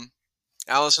 Mm-hmm.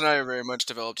 Alice and I have very much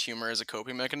developed humor as a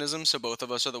coping mechanism, so both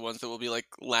of us are the ones that will be like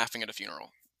laughing at a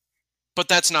funeral. But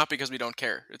that's not because we don't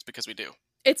care. It's because we do.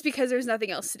 It's because there's nothing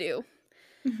else to do.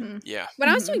 Mm-hmm. Yeah. When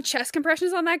I was doing chest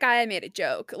compressions on that guy, I made a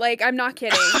joke. Like, I'm not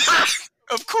kidding.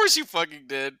 Of course you fucking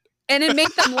did. And it made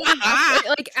them laugh. It,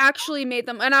 like, actually made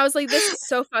them. And I was like, this is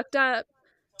so fucked up.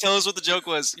 Tell us what the joke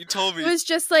was. You told me. It was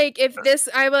just like,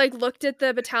 I like looked at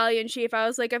the battalion chief. I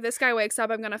was like, if this guy wakes up,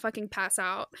 I'm gonna fucking pass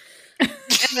out. And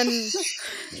then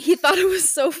he thought it was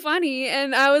so funny.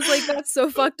 And I was like, that's so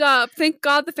fucked up. Thank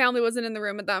God the family wasn't in the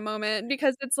room at that moment,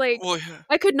 because it's like, Well, yeah.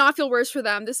 I could not feel worse for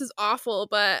them. This is awful.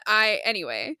 But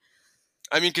anyway.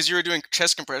 I mean, because you were doing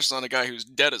chest compressions on a guy who's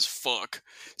dead as fuck.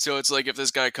 So it's like, if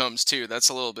this guy comes too, that's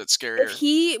a little bit scarier. If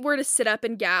he were to sit up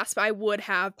and gasp, I would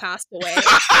have passed away.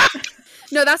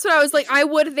 No, that's what I was like.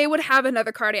 They would have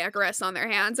another cardiac arrest on their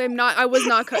hands. I was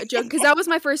not joking, because that was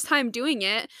my first time doing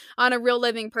it on a real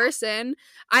living person.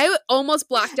 I almost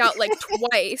blacked out like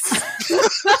twice.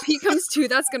 If he comes to,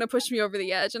 that's going to push me over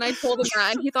the edge. And I told him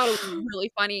that, and he thought it was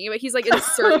really funny. But he's like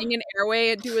inserting an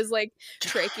airway into his like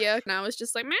trachea. And I was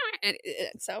just like, meh. And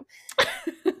so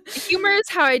humor is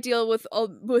how I deal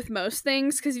with most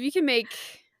things, because if you can make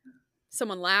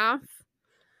someone laugh.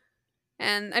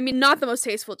 And I mean, not the most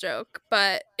tasteful joke,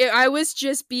 but I was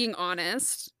just being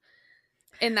honest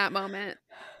in that moment.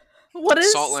 What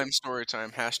is Salt Lime story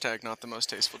time? # not the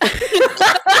most tasteful joke.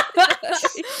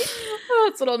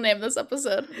 That's what I'll name this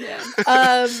episode. Yeah.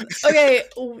 Okay,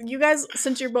 you guys,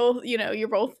 since you're both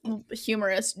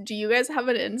humorous, do you guys have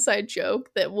an inside joke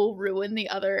that will ruin the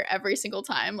other every single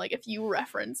time? Like, if you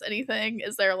reference anything,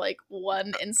 is there like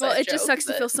one inside joke? Well, it just sucks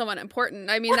to feel someone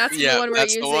important. I mean, that's the one we're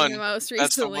using the most recently.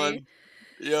 That's the one.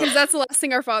 Because that's the last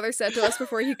thing our father said to us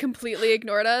before he completely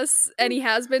ignored us, and he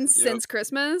has been since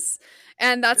Christmas,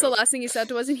 and that's the last thing he said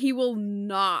to us, and he will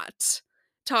not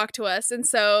talk to us. And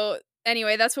so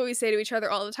anyway, that's what we say to each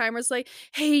other all the time. We're just like,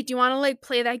 hey, do you want to like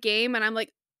play that game? And I'm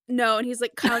like, no. And he's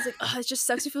like, Kyle's like, oh, it just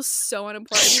sucks to feel so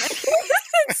unimportant.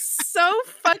 It's so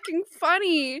fucking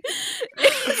funny.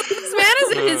 This man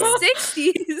is in his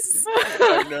 60s.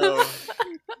 I know.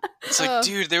 It's like,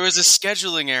 dude, there was a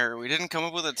scheduling error. We didn't come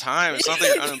up with a time. It's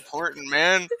something unimportant,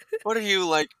 man. What are you,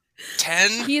 like,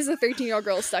 10? He's a 13-year-old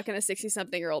girl stuck in a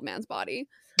 60-something-year-old man's body.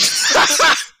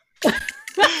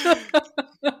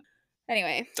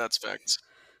 Anyway. That's facts.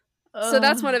 So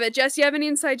that's one of it. Jess, do you have any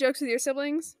inside jokes with your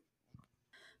siblings?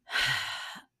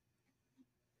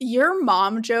 Your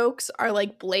mom jokes are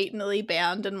like blatantly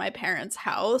banned in my parents'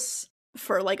 house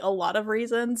for like a lot of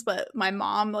reasons, but my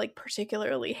mom like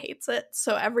particularly hates it.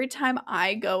 So every time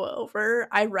I go over,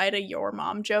 I write a your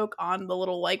mom joke on the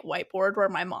little like whiteboard where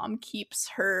my mom keeps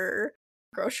her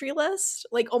grocery list,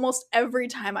 like almost every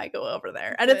time I go over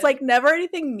there. And it's like never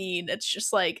anything mean. It's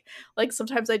just like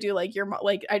sometimes I do like your mom,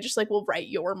 like I just like will write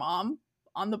your mom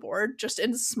on the board just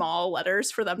in small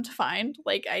letters for them to find.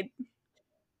 Like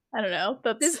I don't know.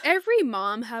 Does every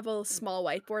mom have a small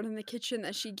whiteboard in the kitchen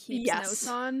that she keeps notes Yes.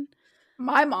 on?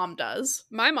 My mom does.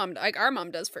 My mom, like our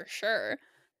mom does for sure.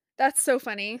 That's so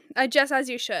funny. Just as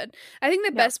you should. I think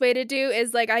the Yeah. best way to do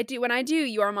is like when I do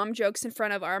your mom jokes in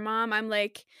front of our mom, I'm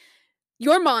like,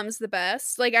 your mom's the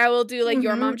best. Like I will do like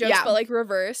your mom jokes, Yeah. but like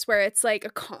reverse, where it's like a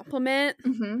compliment,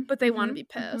 but they want to be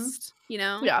Mm-hmm. pissed, you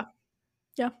know? Yeah.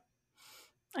 Yeah.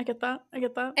 I get that.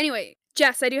 Anyway,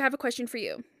 Jess, I do have a question for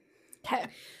you. Okay.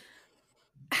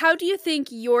 How do you think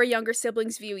your younger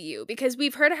siblings view you? Because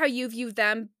we've heard how you view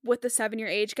them with the 7-year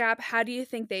age gap. How do you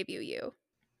think they view you?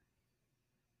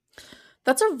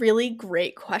 That's a really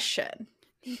great question.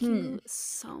 Thank you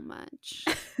so much.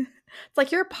 It's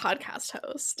like you're a podcast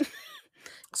host.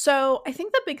 So I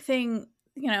think the big thing,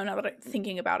 now that I'm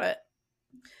thinking about it,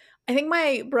 I think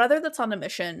my brother that's on a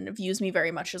mission views me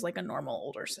very much as like a normal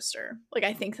older sister. Like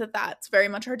I think that that's very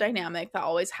much our dynamic. That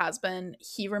always has been.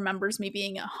 He remembers me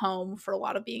being at home for a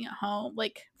lot of being at home,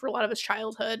 like for a lot of his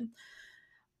childhood.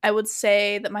 I would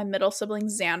say that my middle sibling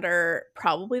Xander,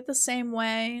 probably the same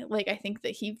way. Like I think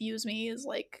that he views me as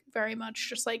like very much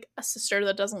just like a sister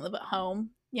that doesn't live at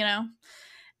home, And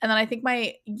then I think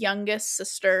my youngest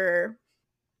sister,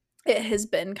 it has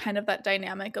been kind of that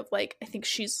dynamic of like, I think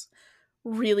she's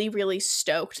really, really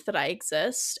stoked that I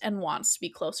exist and wants to be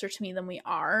closer to me than we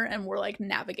are. And we're like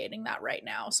navigating that right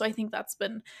now. So I think that's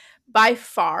been by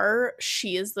far,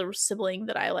 she is the sibling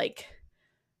that I like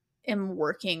am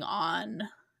working on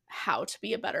how to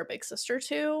be a better big sister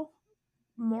to,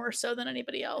 more so than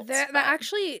anybody else. That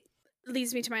actually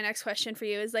leads me to my next question for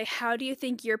you is like, how do you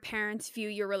think your parents view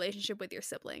your relationship with your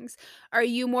siblings? Are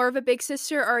you more of a big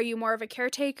sister? Or are you more of a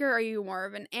caretaker? Are you more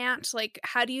of an aunt? Like,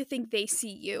 how do you think they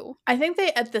see you? I think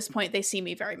at this point, they see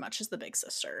me very much as the big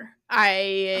sister.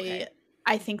 I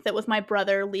think that with my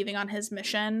brother leaving on his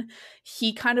mission,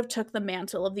 he kind of took the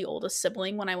mantle of the oldest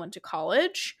sibling when I went to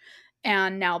college.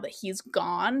 And now that he's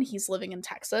gone, he's living in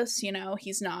Texas,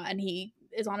 he's not, and he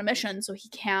is on a mission, so he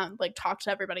can't like talk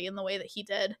to everybody in the way that he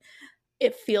did.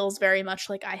 It feels very much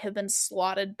like I have been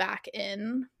slotted back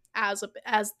in as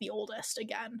the oldest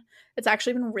again. It's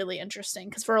actually been really interesting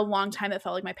because for a long time it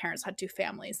felt like my parents had two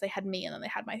families. They had me and then they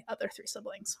had my other three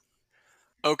siblings.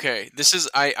 Okay, this is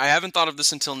I haven't thought of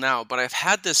this until now, but I've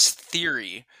had this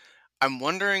theory. I'm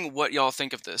wondering what y'all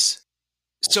think of this.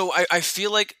 So I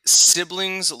feel like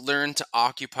siblings learn to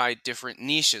occupy different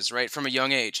niches, right, from a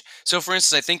young age. So for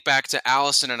instance, I think back to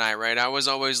Allison and I, right? I was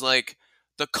always like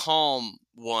the calm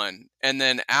one. And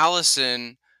then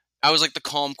Allison, I was like the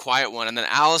calm, quiet one. And then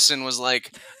Allison was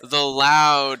like the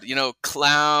loud,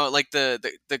 clown, like the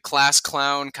class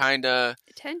clown kind of,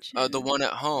 Attention. the one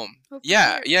at home.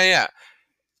 Yeah.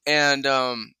 And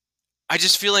I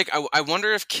just feel like I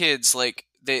wonder if kids, like,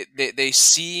 they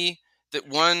see that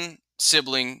one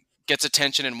sibling gets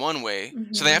attention in one way,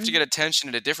 so they have to get attention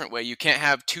in a different way. You can't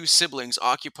have two siblings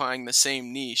occupying the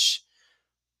same niche,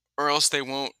 or else they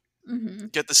won't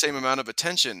get the same amount of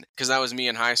attention. Because that was me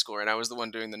in high school, right? I was the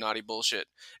one doing the naughty bullshit.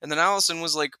 And then Allison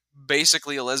was like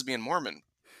basically a lesbian Mormon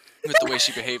with the way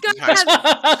she behaved in high school.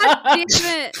 God damn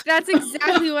it. That's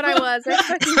exactly what I was. I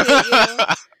fucking hate you.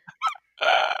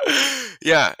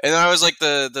 Yeah, and I was like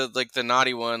the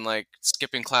naughty one, like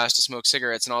skipping class to smoke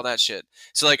cigarettes and all that shit.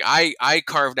 So like I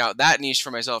carved out that niche for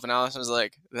myself, and Allison was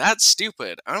like, "That's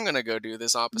stupid. I'm gonna go do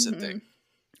this opposite thing."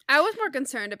 I was more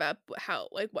concerned about how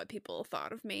what people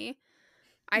thought of me.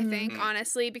 I think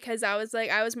honestly, because I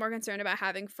was more concerned about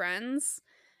having friends,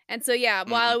 and so yeah,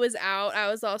 while I was out, I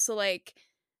was also like,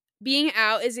 being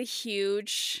out is a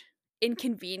huge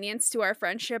inconvenience to our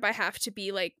friendship. I have to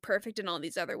be like perfect in all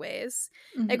these other ways.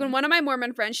 Like when one of my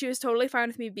Mormon friends, she was totally fine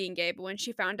with me being gay, but when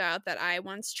she found out that I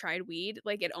once tried weed,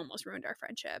 like it almost ruined our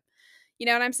friendship. You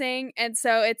know what I'm saying? And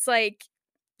so it's like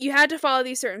you had to follow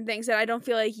these certain things that I don't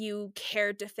feel like you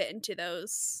cared to fit into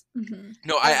those.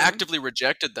 No, I actively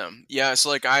rejected them. Yeah, so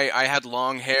like I had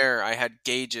long hair, I had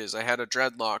gauges, I had a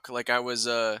dreadlock. Like I was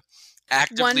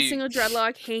actively one single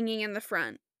dreadlock hanging in the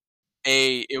front.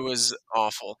 It was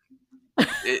awful.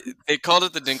 They called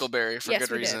it the Dinkleberry for good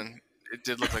reason. It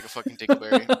did look like a fucking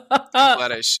Dinkleberry. I'm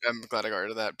glad I got rid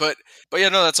of that. But yeah,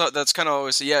 no, that's kind of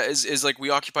always is like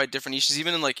we occupied different niches,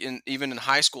 even in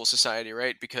high school society,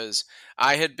 right? Because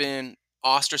I had been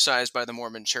ostracized by the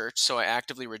Mormon Church, so I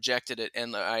actively rejected it,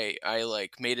 and I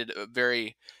like made it a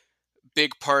very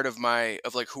big part of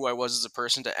like who I was as a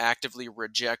person to actively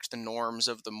reject the norms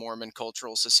of the Mormon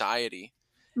cultural society.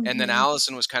 And then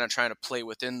Allison was kind of trying to play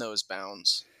within those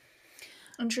bounds.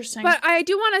 Interesting. But I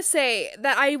do want to say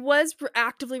that I was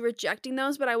actively rejecting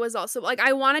those, but I was also like,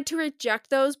 I wanted to reject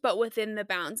those, but within the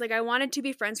bounds. Like, I wanted to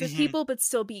be friends with people, but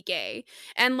still be gay.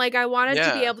 And like, I wanted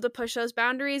to be Yeah. able to push those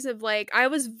boundaries of like, I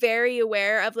was very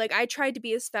aware of like, I tried to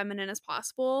be as feminine as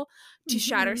possible to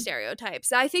shatter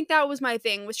stereotypes. I think that was my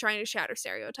thing, was trying to shatter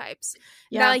stereotypes.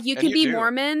 Yeah. That like, you And can you be do.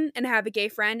 Mormon and have a gay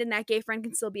friend, and that gay friend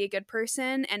can still be a good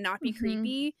person and not be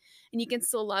creepy, and you can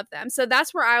still love them. So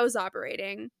that's where I was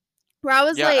operating. Where I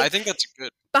was Yeah, I like think that's good.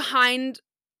 behind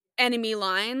enemy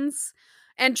lines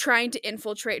and trying to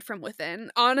infiltrate from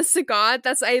within. Honest to God,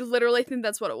 I literally think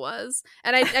that's what it was.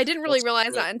 And I didn't really That's realize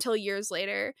good. that until years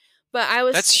later. But I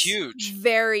was That's huge.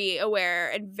 very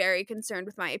aware and very concerned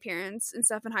with my appearance and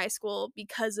stuff in high school.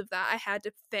 Because of that, I had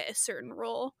to fit a certain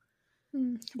role.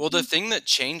 Well, the thing that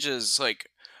changes like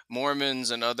Mormons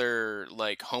and other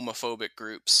like homophobic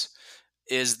groups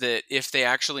is that if they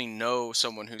actually know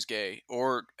someone who's gay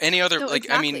or any other, No, like,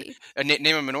 I mean, exactly.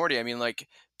 name a minority. I mean, like,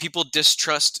 people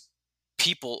distrust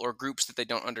people or groups that they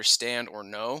don't understand or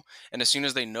know. And as soon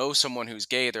as they know someone who's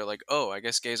gay, they're like, oh, I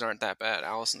guess gays aren't that bad.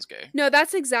 Allison's gay. No,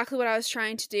 that's exactly what I was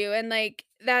trying to do. And like,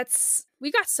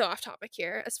 we got so off topic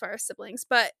here as far as siblings,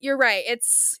 but you're right.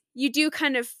 You do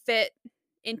kind of fit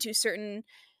into certain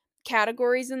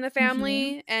categories in the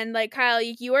family. And like, Kyle,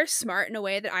 you are smart in a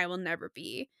way that I will never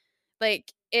be.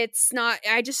 Like, it's not,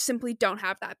 I just simply don't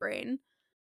have that brain.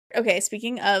 Okay,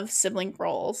 speaking of sibling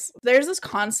roles, there's this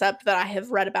concept that I have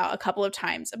read about a couple of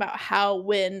times about how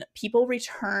when people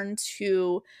return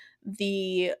to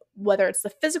whether it's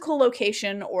the physical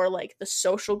location or like the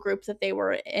social group that they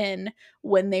were in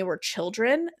when they were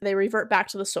children, they revert back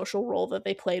to the social role that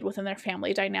they played within their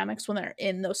family dynamics when they're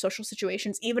in those social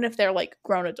situations, even if they're like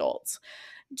grown adults.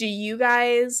 Do you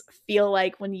guys feel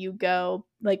like when you go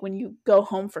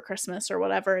home for Christmas or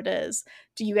whatever it is,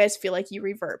 do you guys feel like you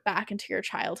revert back into your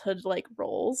childhood like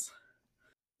roles?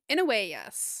 In a way,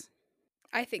 yes.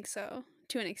 I think so,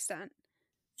 to an extent.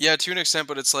 Yeah, to an extent,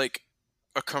 but it's like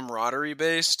a camaraderie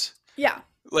based. Yeah.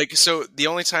 Like, so the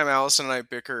only time Allison and I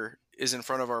bicker is in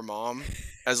front of our mom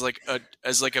as like a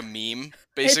meme,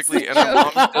 basically, and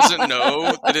our mom doesn't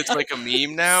know that it's like a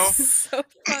meme now. So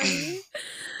funny.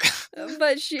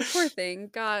 But she, poor thing,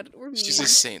 God, we're mean. She's a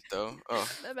saint, though. Oh,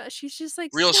 she's just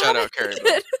like, real shout out, Carrie.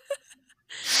 Bro.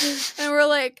 And we're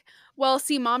like, well,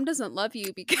 see, Mom doesn't love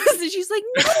you because she's like,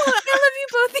 no, I love you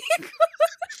both equally.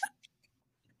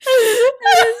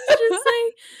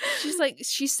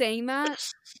 She's saying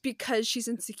that because she's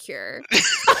insecure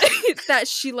that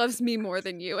she loves me more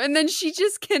than you, and then she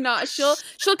just cannot. She'll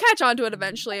catch on to it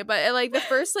eventually, but like the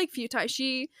first like few times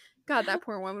God, that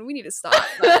poor woman. We need to stop.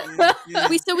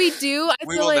 We do. I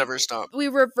we feel will like never stop. We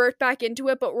revert back into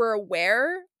it, but we're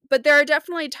aware. But there are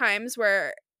definitely times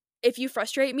where if you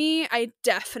frustrate me, I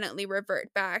definitely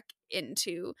revert back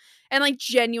into and like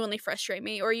genuinely frustrate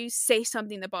me, or you say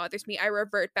something that bothers me, I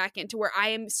revert back into where I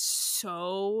am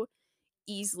so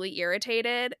easily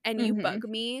irritated and you bug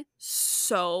me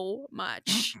so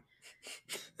much.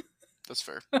 That's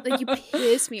fair. Like, you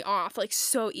piss me off like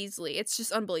so easily. It's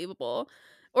just unbelievable.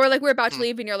 Or like we're about to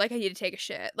leave and you're like, I need to take a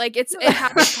shit. Like it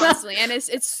happens constantly and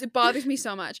it bothers me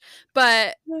so much.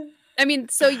 But I mean,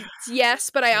 so yes,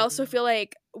 but I also feel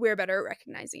like we're better at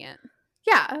recognizing it.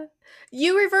 Yeah.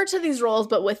 You revert to these roles,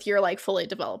 but with your like fully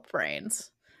developed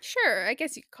brains. Sure, I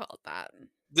guess you could call it that.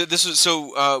 This was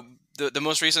so the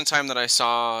most recent time that I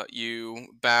saw you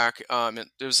back, it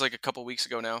was like a couple weeks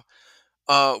ago now,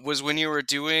 was when you were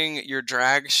doing your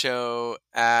drag show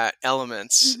at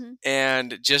Elements,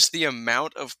 and just the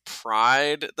amount of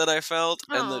pride that I felt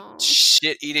and the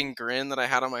shit-eating grin that I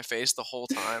had on my face the whole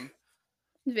time.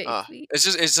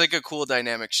 It's like a cool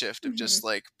dynamic shift of just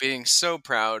like being so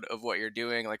proud of what you're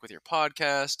doing, like with your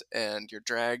podcast and your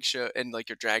drag show and like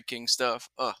your drag king stuff.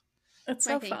 It's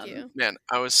so fun. Man,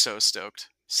 I was so stoked.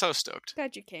 So stoked.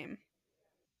 Glad you came.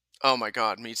 Oh my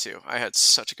god, me too. I had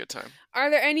such a good time. Are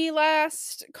there any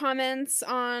last comments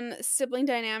on sibling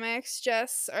dynamics,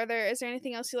 Jess? Is there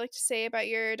anything else you'd like to say about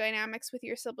your dynamics with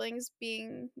your siblings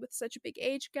being with such a big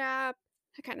age gap?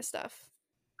 That kind of stuff.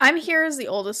 I'm here as the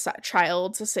oldest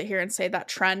child to sit here and say that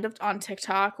trend on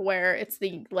TikTok where it's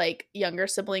the like younger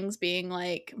siblings being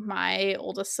like, my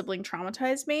oldest sibling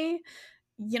traumatized me.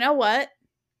 You know what?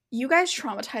 You guys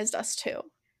traumatized us too.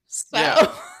 So.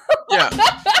 Yeah.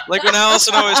 Like when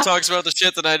Allison always talks about the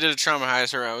shit that I did to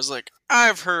traumatize her, I was like,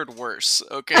 I've heard worse,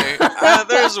 okay?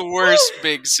 There's worse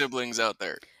big siblings out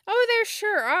there. Oh, there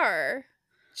sure are.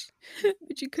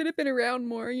 But you could have been around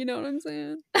more, you know what I'm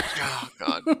saying? Oh,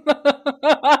 God.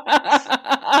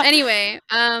 Anyway,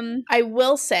 I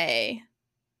will say,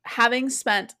 having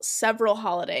spent several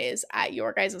holidays at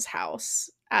your guys' house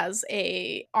as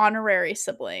a honorary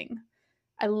sibling.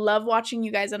 I love watching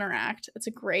you guys interact. It's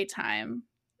a great time.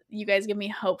 You guys give me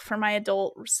hope for my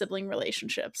adult sibling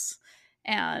relationships.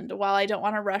 And while I don't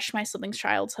want to rush my siblings'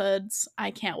 childhoods,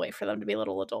 I can't wait for them to be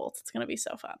little adults. It's going to be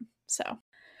so fun. So,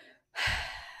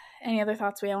 any other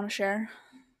thoughts we want to share?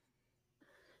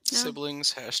 No.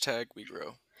 Siblings, #we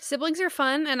grow. Siblings are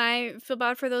fun, and I feel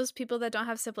bad for those people that don't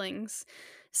have siblings.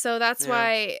 So that's Yeah.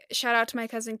 why, shout out to my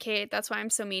cousin Kate, that's why I'm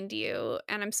so mean to you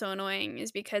and I'm so annoying,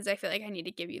 is because I feel like I need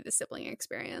to give you the sibling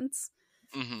experience.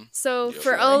 Mm-hmm. So Yep.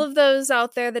 for all of those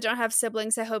out there that don't have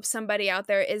siblings, I hope somebody out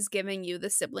there is giving you the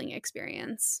sibling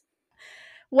experience.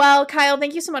 Well, Kyle,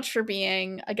 thank you so much for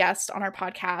being a guest on our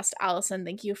podcast. Allison,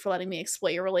 thank you for letting me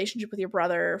exploit your relationship with your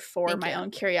brother for Thank my you.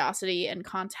 own curiosity and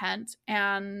content.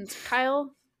 And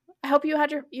Kyle, I hope you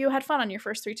had fun on your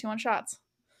first 3, 2, 1 shots.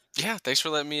 Yeah, thanks for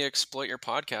letting me exploit your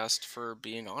podcast for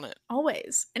being on it.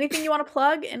 Always. Anything you want to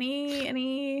plug?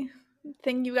 Anything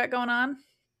you got going on?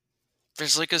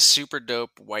 There's like a super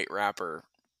dope white rapper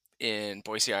in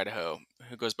Boise, Idaho,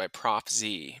 who goes by Prof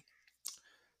Z.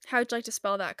 How would you like to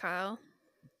spell that, Kyle?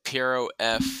 PROF-Z.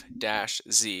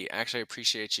 Actually, I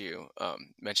appreciate you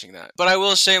mentioning that. But I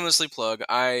will shamelessly plug,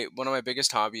 one of my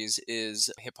biggest hobbies is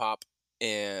hip hop,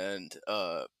 and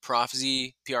Prof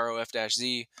Z,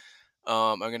 PROF-Z.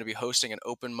 I'm going to be hosting an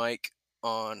open mic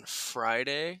on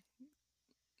Friday.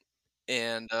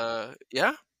 And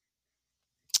yeah,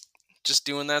 just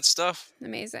doing that stuff.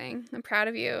 Amazing. I'm proud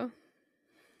of you.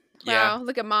 Yeah. Wow,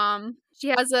 look at Mom. She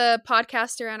has a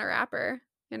podcaster and a rapper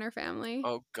in her family.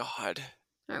 Oh, God.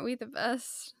 Aren't we the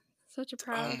best? Such a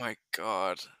proud. Oh, my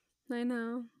God. I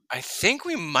know. I think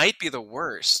we might be the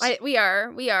worst. We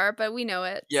are, but we know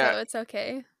it. Yeah. So it's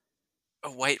okay. A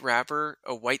white rapper,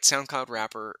 a white SoundCloud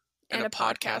rapper, and a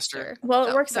podcaster. Well,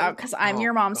 it works out because I'm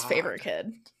your mom's God. favorite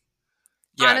kid.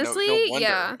 Yeah, honestly, no wonder.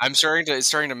 yeah. It's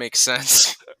starting to make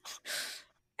sense.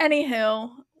 Anywho,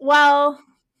 well,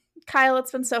 Kyle,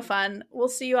 it's been so fun. We'll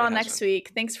see you all It has next been.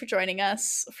 week. Thanks for joining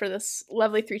us for this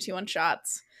lovely 3, 2, 1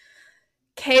 shots.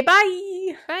 Okay,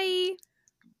 bye. Bye.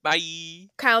 Bye.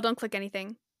 Kyle, don't click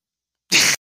anything.